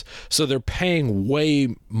parents, so they're paying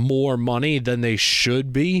way more money than they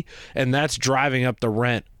should be, and that's driving up the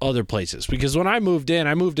rent other places. Because when I moved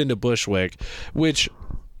into Bushwick, which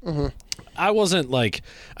I wasn't like,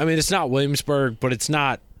 I mean, it's not Williamsburg, but it's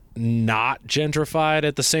not gentrified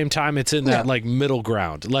at the same time. It's in that like middle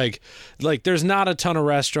ground. Like there's not a ton of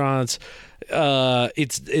restaurants.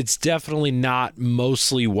 It's definitely not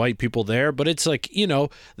mostly white people there, but it's like, you know,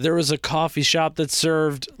 there was a coffee shop that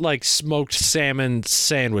served like smoked salmon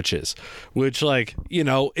sandwiches, which, like, you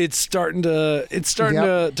know, it's starting to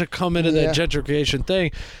come into that gentrification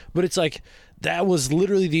thing. But it's like, that was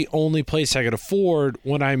literally the only place I could afford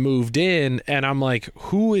when I moved in. And I'm like,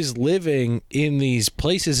 who is living in these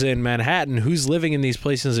places in Manhattan? Who's living in these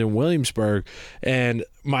places in Williamsburg? And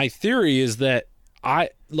my theory is that I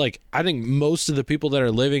think most of the people that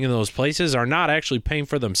are living in those places are not actually paying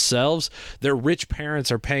for themselves. Their rich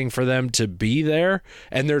parents are paying for them to be there,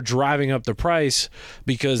 and they're driving up the price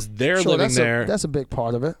because they're living there. That's a big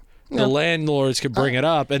part of it. The landlords can bring it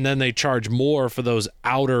up, and then they charge more for those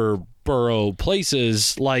outer borough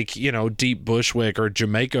places like, you know, deep Bushwick or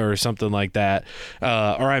Jamaica or something like that. Or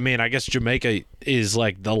I mean, I guess Jamaica is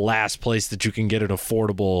like the last place that you can get an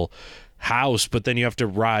affordable house, but then you have to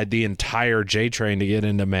ride the entire J train to get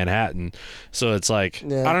into Manhattan. So it's like,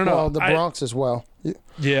 I don't know. Well, the Bronx as well.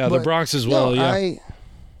 Yeah, but the Bronx as well. Yeah.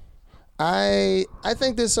 I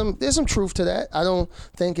think there's some truth to that. I don't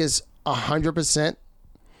think it's 100%,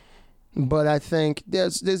 but I think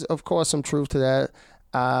there's of course some truth to that.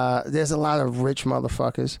 There's a lot of rich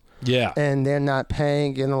motherfuckers. Yeah. And they're not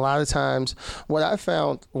paying. And a lot of times what I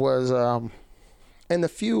found was, and the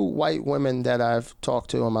few white women that I've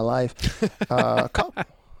talked to in my life, couple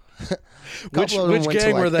which of them went gang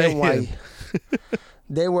to, like, were they NY. in?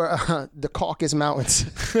 They were the Caucasus Mountains.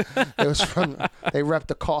 They repped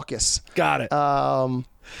the Caucasus. Got it.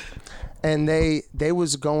 And they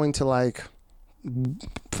was going to like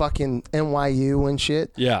fucking NYU and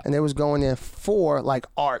shit. Yeah. And they was going there for like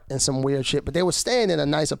art and some weird shit, but they were staying in a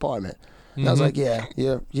nice apartment. And I was like, yeah,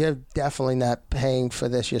 you're definitely not paying for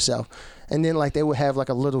this yourself. And then like they would have like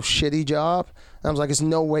a little shitty job. And I was like, there's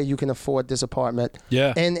no way you can afford this apartment.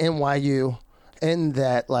 Yeah. And NYU, and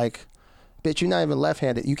that, like, bitch, you're not even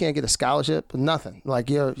left-handed. You can't get a scholarship, nothing. Like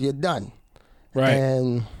you're done. Right.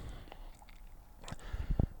 And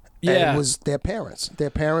it was their parents. Their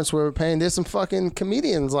parents were paying. There's some fucking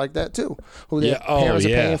comedians like that too, who their parents are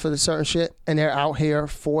paying for the certain shit, and they're out here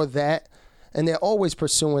for that, and they're always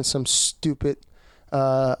pursuing some stupid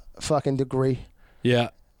fucking degree. Yeah.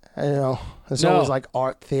 You know, it's always like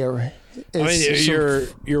art theory.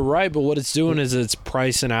 You're right, but what it's doing is it's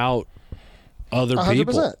pricing out other 100%.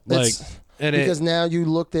 people. Like, because now you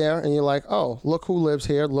look there and you're like, oh, look who lives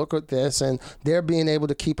here. Look at this, and they're being able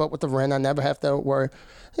to keep up with the rent. I never have to worry.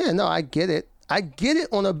 Yeah, no, I get it. I get it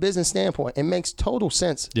on a business standpoint. It makes total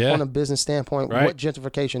sense on a business standpoint what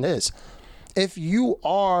gentrification is. If you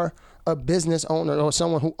are a business owner or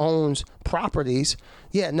someone who owns properties,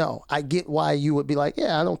 I get why you would be like,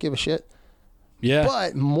 I don't give a shit. Yeah.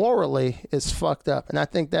 But morally, it's fucked up. And I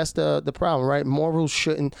think that's the problem, right? Morals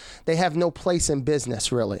they have no place in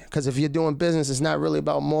business, really. Because if you're doing business, it's not really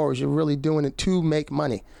about morals. You're really doing it to make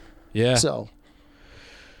money. Yeah. So,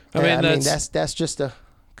 I mean, that's just a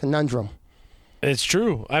conundrum. It's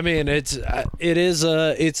true. I mean, it's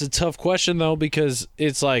a tough question though, because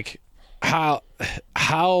it's like, how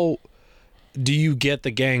do you get the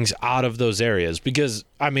gangs out of those areas? Because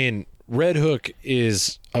I mean, Red Hook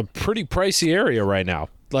is a pretty pricey area right now.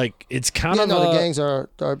 Like, it's kind of the gangs are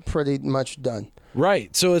pretty much done.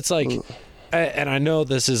 Right. So it's like, and I know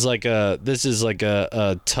this is like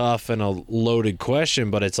a tough and a loaded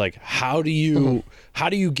question, but it's like, how do you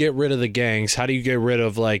get rid of the gangs? How do you get rid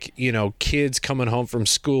of, like, you know, kids coming home from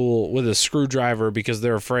school with a screwdriver because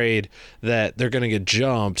they're afraid that they're going to get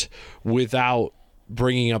jumped without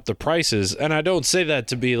bringing up the prices? And I don't say that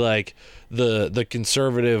to be like the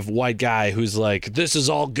conservative white guy who's like, this is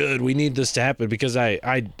all good, we need this to happen, because I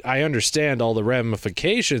understand all the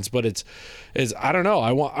ramifications, but it's I don't know.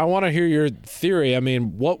 I want to hear your theory. I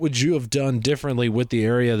mean, what would you have done differently with the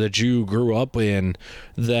area that you grew up in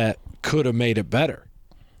that could have made it better?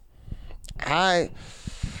 That's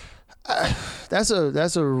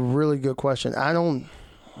a really good question. I don't.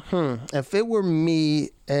 If it were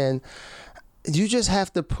me, and you just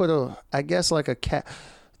have to put I guess like a cat.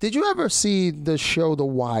 Did you ever see the show The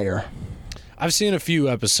Wire? I've seen a few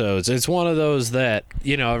episodes. It's one of those that,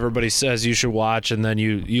 you know, everybody says you should watch, and then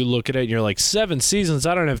you look at it and you're like, 7 seasons?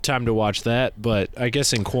 I don't have time to watch that, but I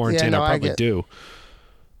guess in quarantine I probably do.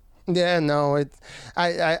 Yeah, no,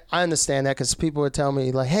 I understand that because people would tell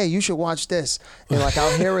me like, "Hey, you should watch this," and like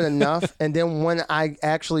I'll hear it enough, and then when I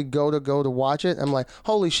actually go to watch it, I'm like,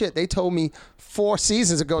 "Holy shit!" They told me 4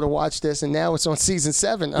 seasons ago to watch this, and now it's on season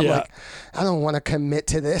 7. I'm like, I don't want to commit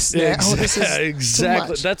to this now. This is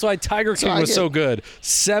exactly. That's why Tiger King was so good.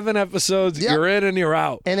 7 episodes, you're in and you're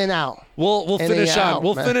out. In and out. We'll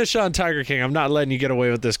finish on Tiger King. I'm not letting you get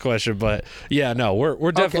away with this question, but yeah, no,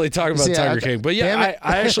 we're definitely talking about Tiger King. But yeah,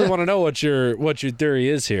 I actually want to know what your theory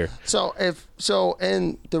is here.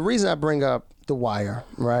 And the reason I bring up The Wire,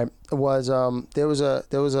 right, was there was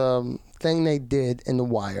a thing they did in The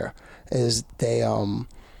Wire is they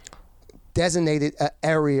designated an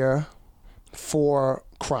area for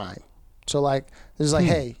crime. So like it's like,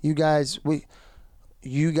 hey, you guys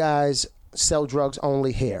sell drugs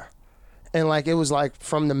only here. And like it was like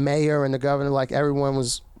from the mayor and the governor, like everyone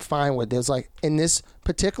was fine with it. It was like in this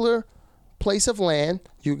particular place of land,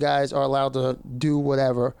 you guys are allowed to do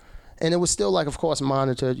whatever. And it was still like, of course,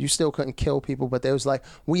 monitored. You still couldn't kill people, but there was like,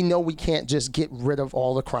 we know we can't just get rid of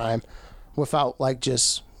all the crime without like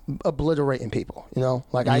just obliterating people, you know?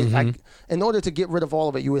 Like I in order to get rid of all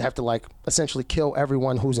of it, you would have to like essentially kill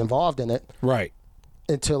everyone who's involved in it. Right.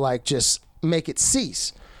 And to like just make it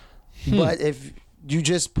cease. But if you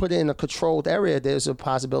just put it in a controlled area, there's a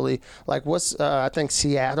possibility. Like what's I think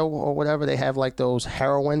Seattle or whatever, they have like those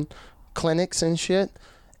heroin clinics and shit,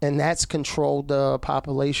 and that's controlled the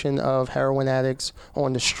population of heroin addicts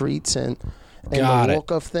on the streets and the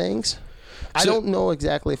look of things. I don't know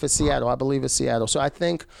exactly if it's Seattle. I believe it's Seattle. So I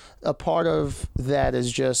think a part of that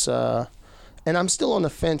is just, and I'm still on the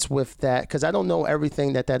fence with that because I don't know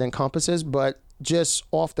everything that encompasses, but just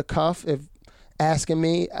off the cuff, if asking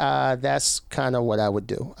me, that's kind of what I would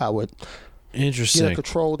do. I would get a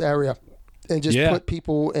controlled area and just put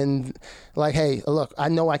people in like, hey, look, I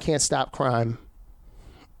know I can't stop crime.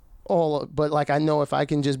 But like I know if I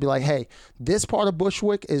can just be like, hey, this part of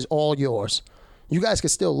Bushwick is all yours. You guys can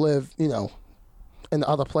still live, you know, in the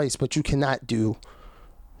other place, but you cannot do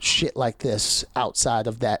shit like this outside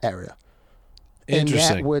of that area. And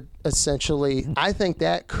that would essentially, I think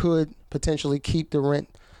that could potentially keep the rent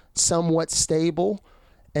somewhat stable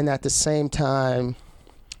and at the same time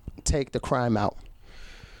take the crime out.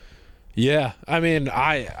 Yeah. I mean,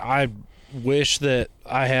 I wish that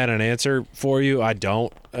I had an answer for you. I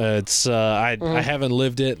don't. I haven't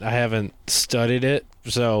lived it. I haven't studied it.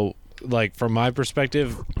 So like from my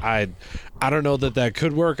perspective, I don't know that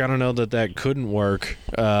could work. I don't know that couldn't work.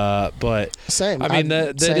 But same. I mean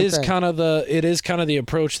that is kind of the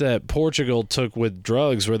approach that Portugal took with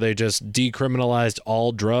drugs, where they just decriminalized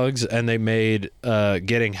all drugs and they made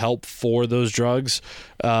getting help for those drugs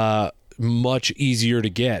much easier to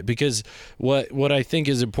get. Because what I think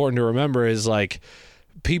is important to remember is like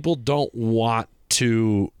people don't want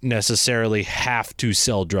to necessarily have to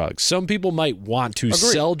sell drugs. Some people might want to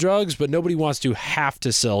sell drugs, but nobody wants to have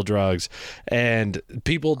to sell drugs. And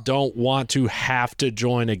people don't want to have to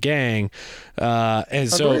join a gang.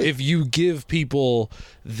 And so if you give people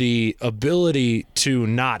the ability to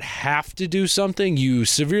not have to do something, you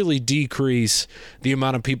severely decrease the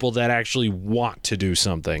amount of people that actually want to do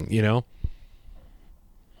something, you know?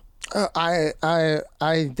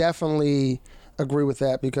 I definitely agree with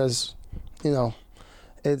that because, you know,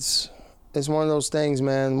 it's one of those things,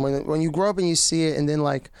 man. When you grow up and you see it, and then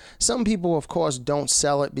like some people, of course, don't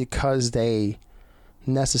sell it because they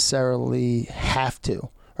necessarily have to,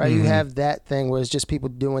 right? You have that thing where it's just people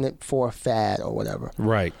doing it for a fad or whatever,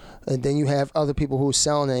 right? And then you have other people who are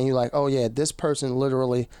selling it, and you're like, oh yeah, this person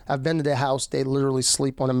literally. I've been to their house. They literally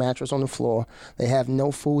sleep on a mattress on the floor. They have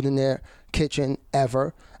no food in their kitchen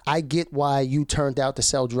ever. I get why you turned out to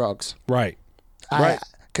sell drugs, right? Right.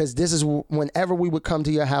 Because this is whenever we would come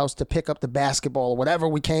to your house to pick up the basketball or whatever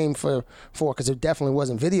we came for, because it definitely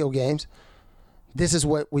wasn't video games. This is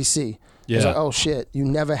what we see. Yeah. It's like, oh shit, you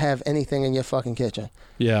never have anything in your fucking kitchen.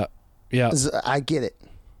 Yeah. Yeah. I get it.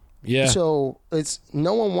 Yeah. So it's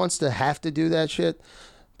no one wants to have to do that shit,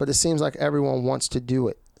 but it seems like everyone wants to do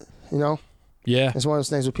it. You know? Yeah. It's one of those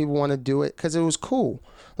things where people want to do it because it was cool.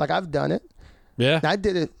 Like I've done it. Yeah, I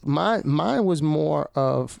did it. Mine was more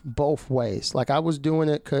of both ways. Like I was doing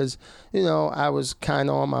it because, you know, I was kind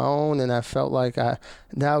of on my own, and I felt like I'm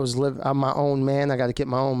my own man. I got to get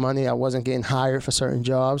my own money. I wasn't getting hired for certain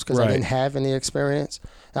jobs because I didn't have any experience.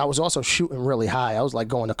 And I was also shooting really high. I was like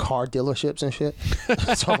going to car dealerships and shit,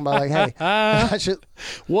 talking about like, hey, I should.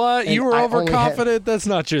 What? You were overconfident? That's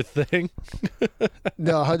not your thing.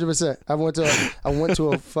 No, 100%. I went to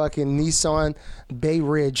a fucking Nissan Bay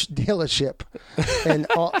Ridge dealership, and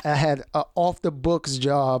I had an off the books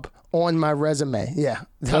job on my resume. Yeah,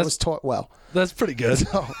 I was taught well. That's pretty good.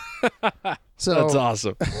 So That's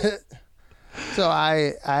awesome. So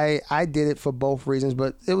I did it for both reasons,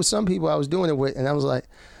 but it was some people I was doing it with, and I was like,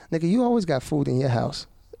 nigga, you always got food in your house.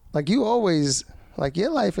 Like, you always, like, your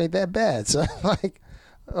life ain't that bad. So, like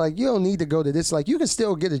you don't need to go to this. Like, you can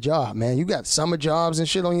still get a job, man. You got summer jobs and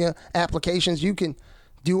shit on your applications. You can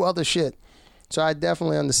do other shit. So I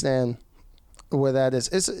definitely understand where that is.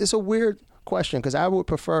 It's a weird question, because I would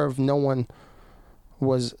prefer if no one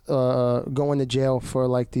was going to jail for,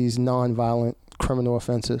 like, these non-violent criminal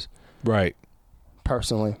offenses. Right.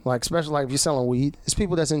 Personally, like, especially like if you're selling weed, it's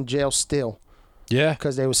people that's in jail still. Yeah.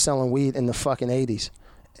 Because they was selling weed in the fucking 80s.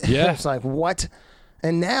 Yeah. It's like, what?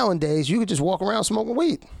 And nowadays, you could just walk around smoking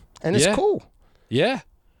weed, and it's cool. Yeah.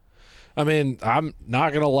 I mean, I'm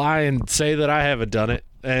not going to lie and say that I haven't done it.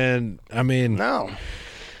 And, I mean... No.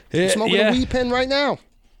 I'm smoking a weed pen right now.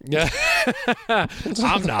 Yeah.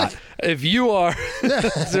 I'm not. If you are,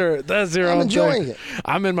 that's your I'm own enjoying thing. it.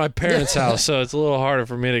 I'm in my parents' house, so it's a little harder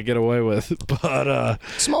for me to get away with. But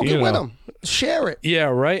smoke it with them. Share it. Yeah,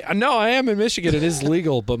 right. No, I am in Michigan. It is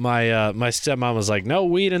legal, but my my stepmom was like, "No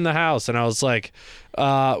weed in the house," and I was like,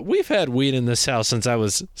 "We've had weed in this house since I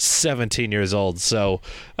was 17 years old, so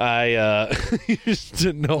I just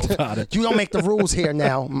didn't know about it." You don't make the rules here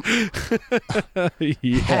now.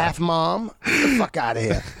 Yeah. Half mom, get the fuck out of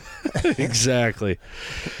here. Exactly.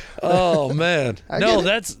 Oh man, no,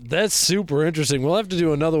 that's super interesting. We'll have to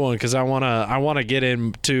do another one because I wanna get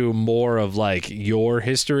into more of like your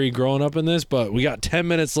history growing up in this. But we got 10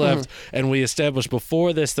 minutes left, and we established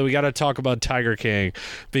before this that we got to talk about Tiger King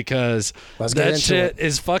because that shit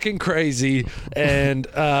is fucking crazy. And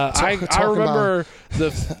I remember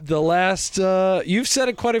the last you've said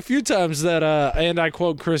it quite a few times that and I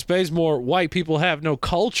quote Chris Bazemore, white people have no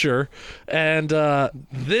culture, and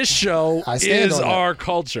this show is our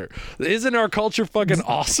culture. Isn't our culture fucking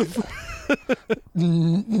awesome?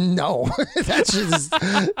 No, that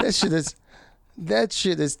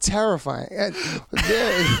shit is terrifying.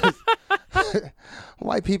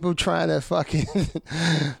 White people trying to fucking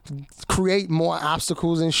create more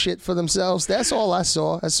obstacles and shit for themselves. That's all I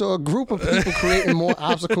saw. I saw a group of people creating more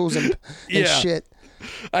obstacles and shit.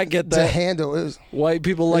 I get that. To handle. White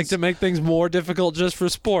people like to make things more difficult just for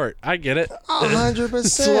sport. I get it. 100%.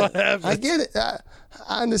 That's what happens. I get it.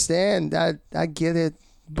 I understand. I get it.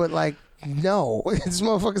 But like, no, this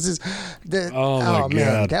motherfuckers is. Oh my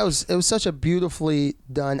God. It was such a beautifully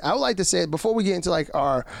done. I would like to say, before we get into like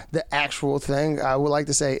the actual thing, I would like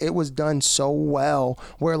to say it was done so well,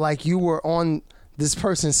 where like you were on this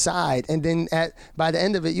person's side, and then by the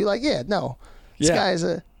end of it, you're like,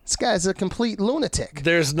 this guy's a complete lunatic.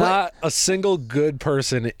 There's not a single good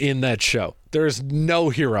person in that show. There's no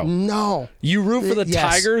hero. No. You root for the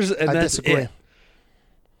Tigers, and that's disagree. it.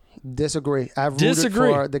 Disagree. I rooted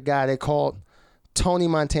for the guy they called Tony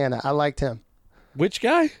Montana. I liked him. Which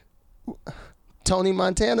guy? Tony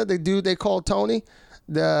Montana, the dude they called Tony.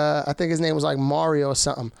 I think his name was like Mario or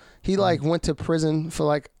something. He like went to prison for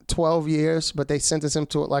like 12 years, but they sentenced him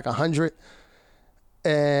to like 100.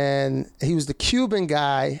 And he was the Cuban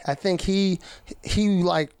guy. I think he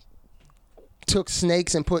like took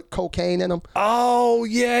snakes and put cocaine in them. Oh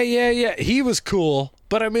yeah. He was cool,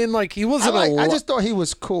 but I mean, like, he wasn't. I just thought he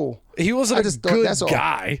was cool. He wasn't a good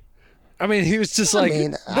guy. I mean, he was just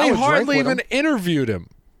they hardly even interviewed him.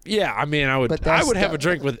 Yeah, I mean, I would have a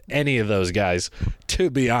drink with any of those guys, to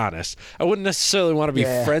be honest. I wouldn't necessarily want to be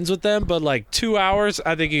friends with them, but like 2 hours,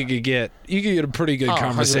 I think you could get a pretty good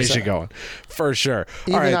conversation 100%. going, for sure.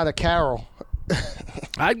 Even out of Carol.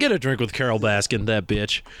 I'd get a drink with Carol Baskin, that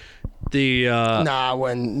bitch. I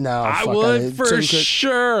wouldn't. No, I would for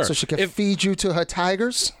sure. So she could feed you to her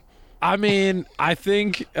tigers. I mean, I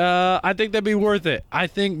think that'd be worth it. I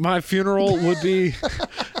think my funeral would be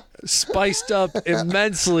spiced up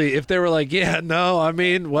immensely if they were like, we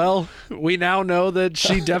now know that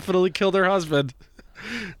she definitely killed her husband.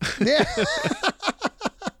 Yeah.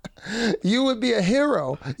 You would be a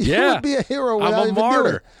hero. You would be a hero without I'm a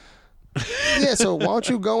martyr. Yeah, so why don't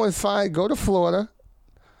you go to Florida,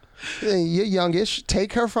 you're youngish,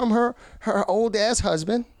 take her from her old ass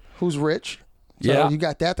husband who's rich. So you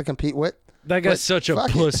got that to compete with. That guy's such a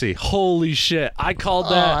pussy. Holy shit. I called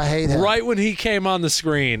that I hate him. Right when he came on the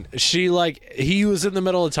screen. He was in the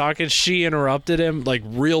middle of talking. She interrupted him like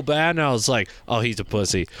real bad. And I was like, oh, he's a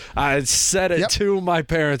pussy. I said it to my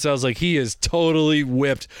parents. I was like, he is totally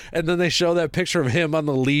whipped. And then they show that picture of him on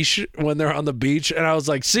the leash when they're on the beach. And I was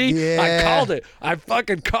like, see, I called it. I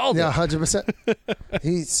fucking called it. Yeah, 100%.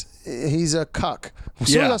 He's a cuck. As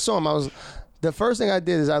soon as I saw him, the first thing I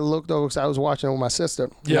did is I looked over because I was watching it with my sister.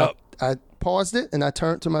 Yep. I paused it and I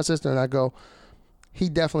turned to my sister and I go, he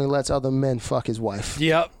definitely lets other men fuck his wife.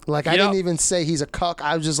 Yep. Like, I didn't even say he's a cuck.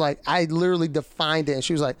 I was just like, I literally defined it. And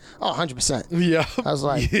she was like, oh, 100%. Yep. I was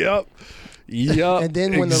like, yep. Yep. And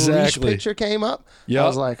then when the leash picture came up, I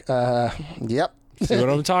was like, yep. See what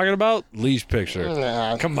I'm talking about? Leash picture.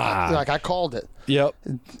 Come on. Like, I called it. Yep.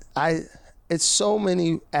 It's so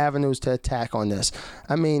many avenues to attack on this.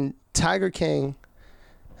 I mean, Tiger King,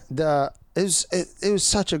 it was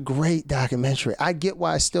such a great documentary. I get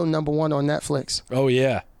why it's still number one on Netflix. Oh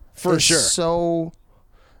yeah, for sure.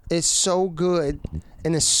 It's so good,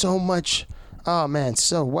 and it's so much. Oh man,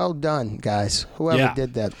 so well done, guys. Whoever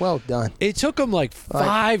did that, well done. It took him like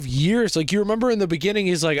 5 years. Like, you remember in the beginning,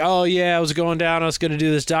 he's like, "Oh yeah, I was going down. I was going to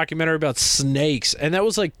do this documentary about snakes," and that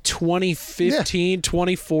was like 2015,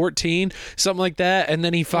 2014, something like that. And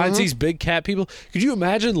then he finds these big cat people. Could you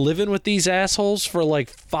imagine living with these assholes for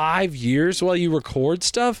like 5 years while you record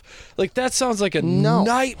stuff? Like, that sounds like a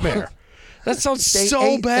nightmare. That sounds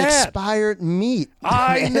so bad. Expired meat.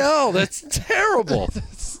 I know. That's terrible.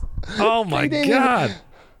 Oh my God.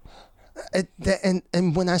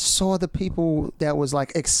 And when I saw the people that was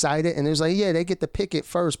like excited, and it was like, yeah, they get to pick it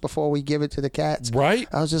first before we give it to the cats. Right.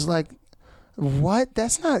 I was just like, what?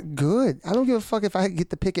 That's not good. I don't give a fuck if I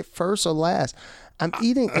get to pick it first or last. I'm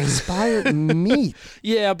eating expired meat.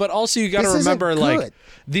 Yeah, but also you got to remember, like,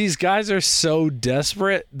 these guys are so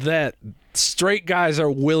desperate that straight guys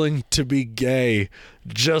are willing to be gay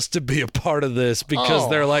just to be a part of this because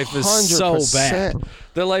their life is 100%. so bad.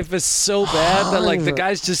 Their life is so bad that, like, the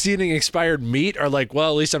guys just eating expired meat are like,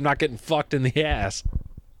 well, at least I'm not getting fucked in the ass.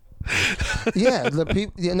 Yeah, the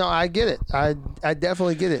people. You know, I get it. I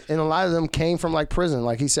definitely get it. And a lot of them came from like prison,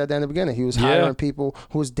 like he said that in the beginning. He was hiring people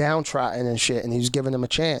who was downtrodden and shit, and he was giving them a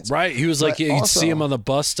chance. Right. He was like, you'd see him on the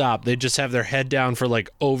bus stop. They just have their head down for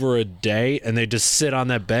like over a day, and they just sit on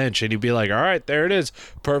that bench, and he'd be like, "All right, there it is,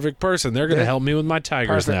 perfect person. They're gonna help me with my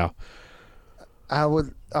tigers now." I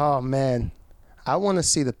would. Oh man, I want to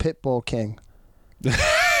see the Pitbull King.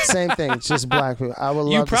 Same thing. It's just black people. I would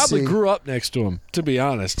love to see. You probably grew up next to him, to be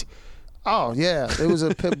honest. Oh yeah, it was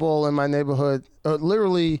a pit bull in my neighborhood,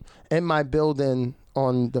 literally in my building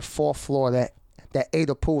on the 4th floor that ate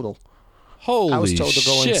a poodle. Holy shit! I was told to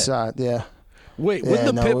go inside. Yeah. Wait,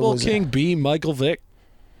 wouldn't the Pitbull King be Michael Vick?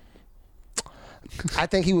 I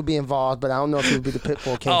think he would be involved, but I don't know if he would be the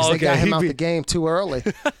Pitbull King. Oh, okay. They got him out the game too early.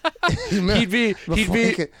 he'd be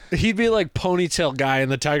like Ponytail Guy in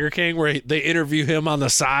the Tiger King, where they interview him on the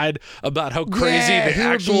side about how crazy the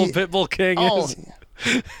actual Pitbull King is.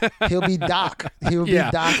 He'll be Doc. He'll be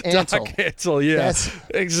Doc Antle. Doc Antle, yeah.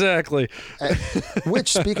 Exactly.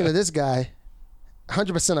 Which, speaking of this guy,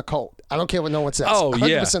 100% a cult. I don't care what no one says. Oh,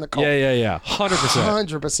 100% a cult. Yeah.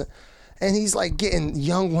 100%. 100%. And he's like getting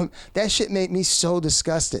young women. That shit made me so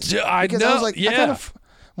disgusted. I know. I was like,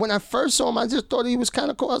 when I first saw him, I just thought he was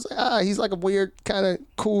kind of cool. I was like, he's like a weird kind of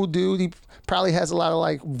cool dude. He probably has a lot of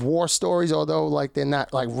like war stories, although like they're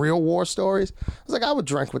not like real war stories. I was like, I would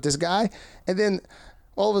drink with this guy. And then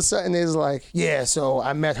all of a sudden it's like, yeah, so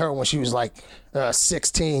I met her when she was like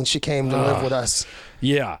 16. She came to live with us.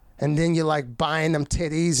 Yeah. And then you're like buying them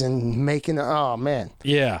titties and making, oh man.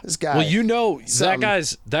 Yeah. This guy. Well, you know, that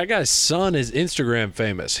guy's son is Instagram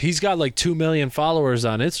famous. He's got like 2 million followers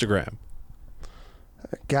on Instagram.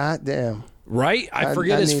 God damn. Right? I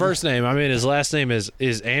forget his first name. I mean, his last name is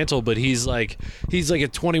Antle, but he's like a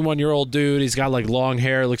 21-year-old dude. He's got like long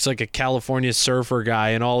hair, looks like a California surfer guy,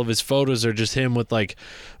 and all of his photos are just him with like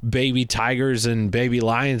baby tigers and baby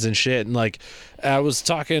lions and shit. And like, I was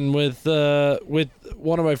talking with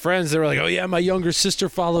one of my friends. They were like, "Oh yeah, my younger sister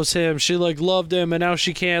follows him. She like loved him, and now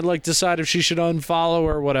she can't like decide if she should unfollow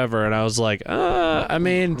or whatever." And I was like, I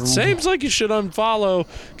mean, seems like you should unfollow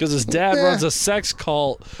because his dad runs a sex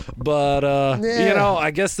cult, but you know, I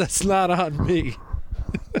guess that's not on me.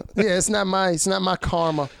 Yeah, it's not my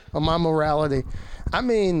karma or my morality. I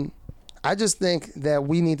mean, I just think that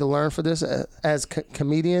we need to learn for this as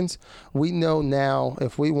comedians. We know now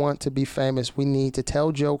if we want to be famous, we need to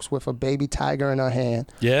tell jokes with a baby tiger in our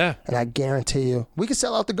hand. Yeah. And I guarantee you, we can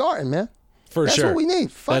sell out the garden, man. That's what we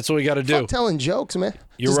need. That's what we got to do. Fuck telling jokes, man.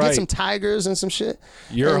 You're Just right. Get some tigers and some shit.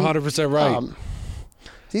 You're 100% right.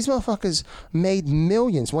 These motherfuckers made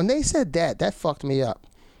millions. When they said that fucked me up.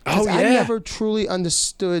 Oh, yeah. I never truly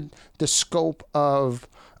understood the scope of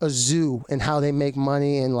a zoo and how they make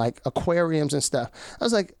money and like aquariums and stuff. I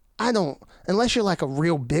was like, unless you're like a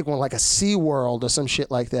real big one, like a SeaWorld or some shit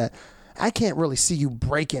like that, I can't really see you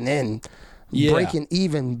breaking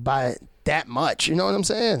even by that much. You know what I'm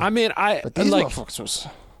saying? I mean, but these motherfuckers was...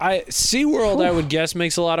 SeaWorld, I would guess,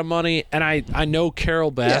 makes a lot of money, and I know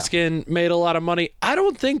Carol Baskin made a lot of money. I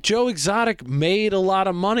don't think Joe Exotic made a lot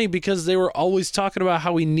of money because they were always talking about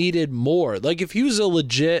how he needed more. Like, if he was a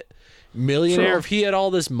legit millionaire, if he had all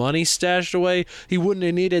this money stashed away, he wouldn't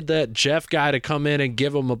have needed that Jeff guy to come in and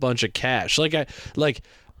give him a bunch of cash.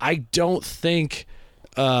 I don't think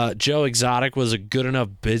Joe Exotic was a good enough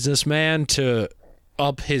businessman to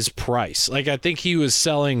up his price. Like, I think he was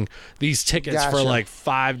selling these tickets for like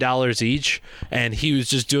 $5 each, and he was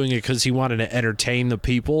just doing it because he wanted to entertain the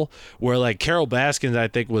people. Where like Carol Baskins, I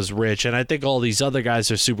think, was rich, and I think all these other guys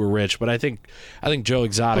are super rich. But I think Joe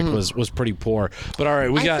Exotic was pretty poor. But all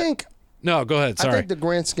right, no, go ahead. Sorry. I think the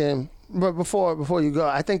grand scheme. But before you go,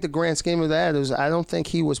 I think the grand scheme of that is I don't think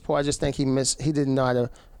he was poor. I just think he didn't know how to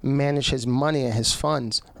manage his money and his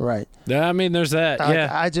funds right. Yeah, I mean, there's that.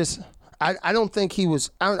 I don't think he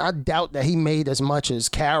was. I doubt that he made as much as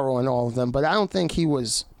Carol and all of them, but I don't think he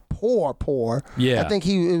was poor. Yeah. I think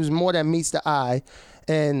it was more than meets the eye.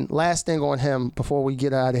 And last thing on him before we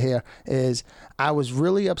get out of here is I was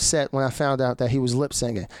really upset when I found out that he was lip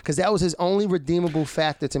singing because that was his only redeemable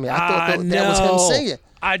factor to me. I thought that was him singing.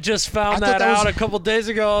 I just found that out a couple days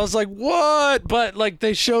ago. I was like, what? But like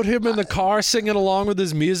they showed him in the car singing along with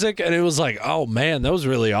his music, and it was like, oh man, that was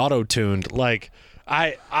really auto-tuned. Like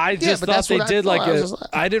I just thought they did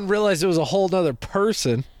I didn't realize it was a whole nother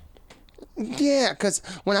person. Yeah, because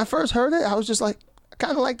when I first heard it, I was just like, I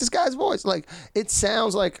kind of like this guy's voice. Like, it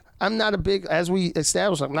sounds like I'm not a big, as we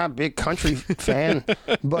established, I'm not a big country fan,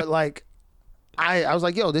 but like, I was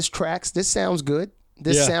like, yo, this tracks. This sounds good.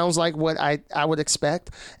 This sounds like what I would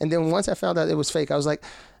expect. And then once I found out it was fake, I was like,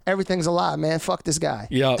 everything's a lie, man. Fuck this guy.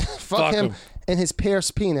 Yep. Fuck him and his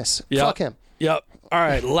pierced penis. Yep. Fuck him. Yep. All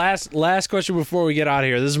right, last question before we get out of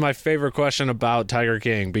here. This is my favorite question about Tiger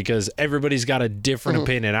King because everybody's got a different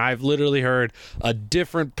opinion. I've literally heard a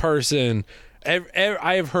different person.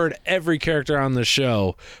 I have heard every character on the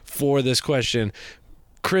show for this question.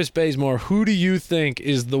 Chris Bazemore, who do you think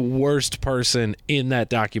is the worst person in that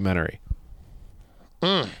documentary?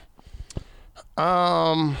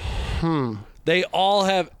 They all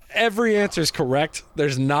have every answer is correct.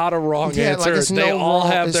 There's not a wrong answer. Like they all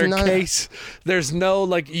have their case. There's no,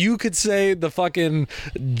 like, you could say the fucking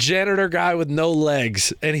janitor guy with no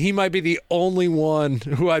legs, and he might be the only one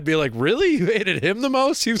who I'd be like, really? You hated him the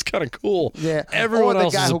most? He was kind of cool. Yeah. Everyone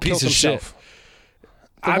else is a piece of shit.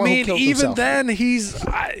 I mean, even then, he's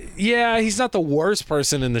not the worst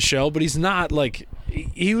person in the show, but he's not like,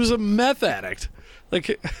 he was a meth addict.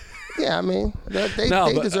 Like, yeah, I mean,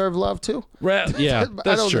 they deserve love too. Yeah,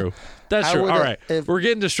 that's true. That's true. All right, we're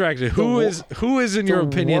getting distracted. Who is in your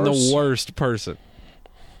opinion the worst person?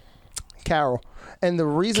 Carol, and the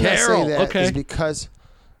reason I say that is because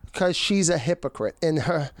she's a hypocrite, and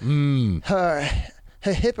her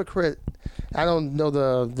hypocrite. I don't know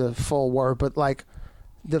the full word, but like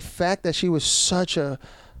the fact that she was such a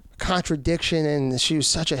contradiction and she was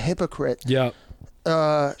such a hypocrite. Yeah.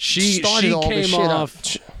 She came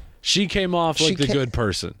off like the good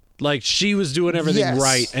person. Like she was doing everything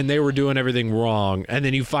right and they were doing everything wrong. And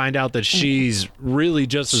then you find out that she's really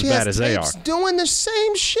just as bad as they are. Doing the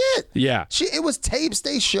same shit. Yeah. It was tapes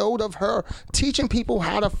they showed of her teaching people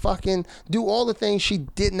how to fucking do all the things she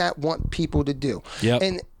did not want people to do.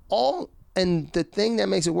 Yep. And the thing that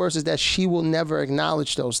makes it worse is that she will never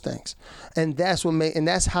acknowledge those things. And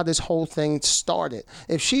that's how this whole thing started.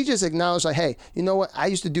 If she just acknowledged, like, hey, you know what? I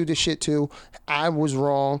used to do this shit too. I was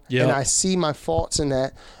wrong. Yep. And I see my faults in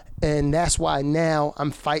that. And that's why now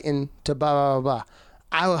I'm fighting to blah, blah, blah.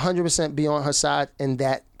 I would 100% be on her side in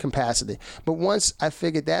that capacity. But once I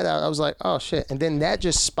figured that out, I was like, oh, shit. And then that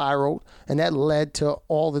just spiraled. And that led to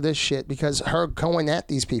all of this shit because her going at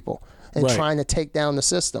these people and trying to take down the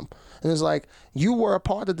system. And it's like, you were a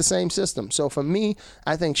part of the same system. So for me,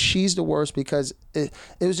 I think she's the worst because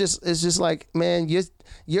it's just like, man,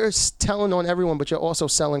 you're telling on everyone, but you're also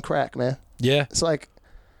selling crack, man. Yeah. It's like,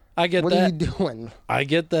 I get what that. are you doing? I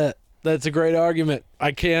get that. That's a great argument.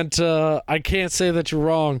 I can't say that you're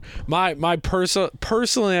wrong.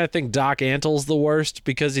 Personally, I think Doc Antle's the worst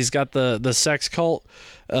because he's got the sex cult,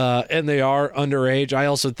 and they are underage. I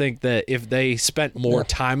also think that if they spent more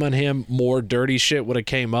time on him, more dirty shit would have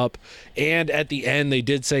came up. And at the end, they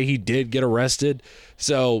did say he did get arrested.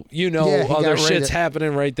 So, other shit's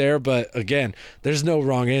happening right there. But again, there's no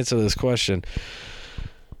wrong answer to this question.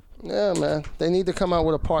 Yeah, man. They need to come out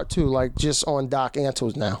with a part 2, like just on Doc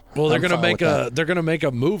Antle's now. Well, they're gonna make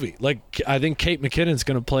a movie. Like I think Kate McKinnon's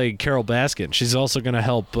gonna play Carol Baskin. She's also gonna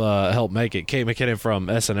help make it. Kate McKinnon from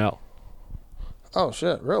SNL. Oh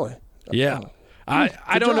shit! Really? Yeah.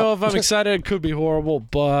 I don't know if I'm excited. It could be horrible,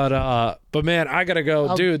 but man, I gotta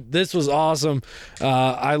go, dude. This was awesome.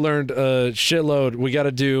 I learned a shitload. We got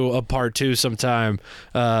to do a part 2 sometime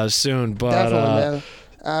soon. But definitely,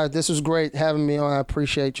 man. This was great having me on. I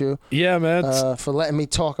appreciate you. Yeah, man. For letting me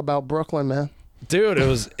talk about Brooklyn, man. Dude,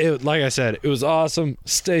 like I said, it was awesome.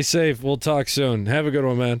 Stay safe. We'll talk soon. Have a good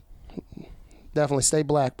one, man. Definitely stay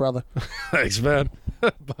black, brother. Thanks, man.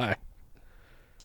 Bye.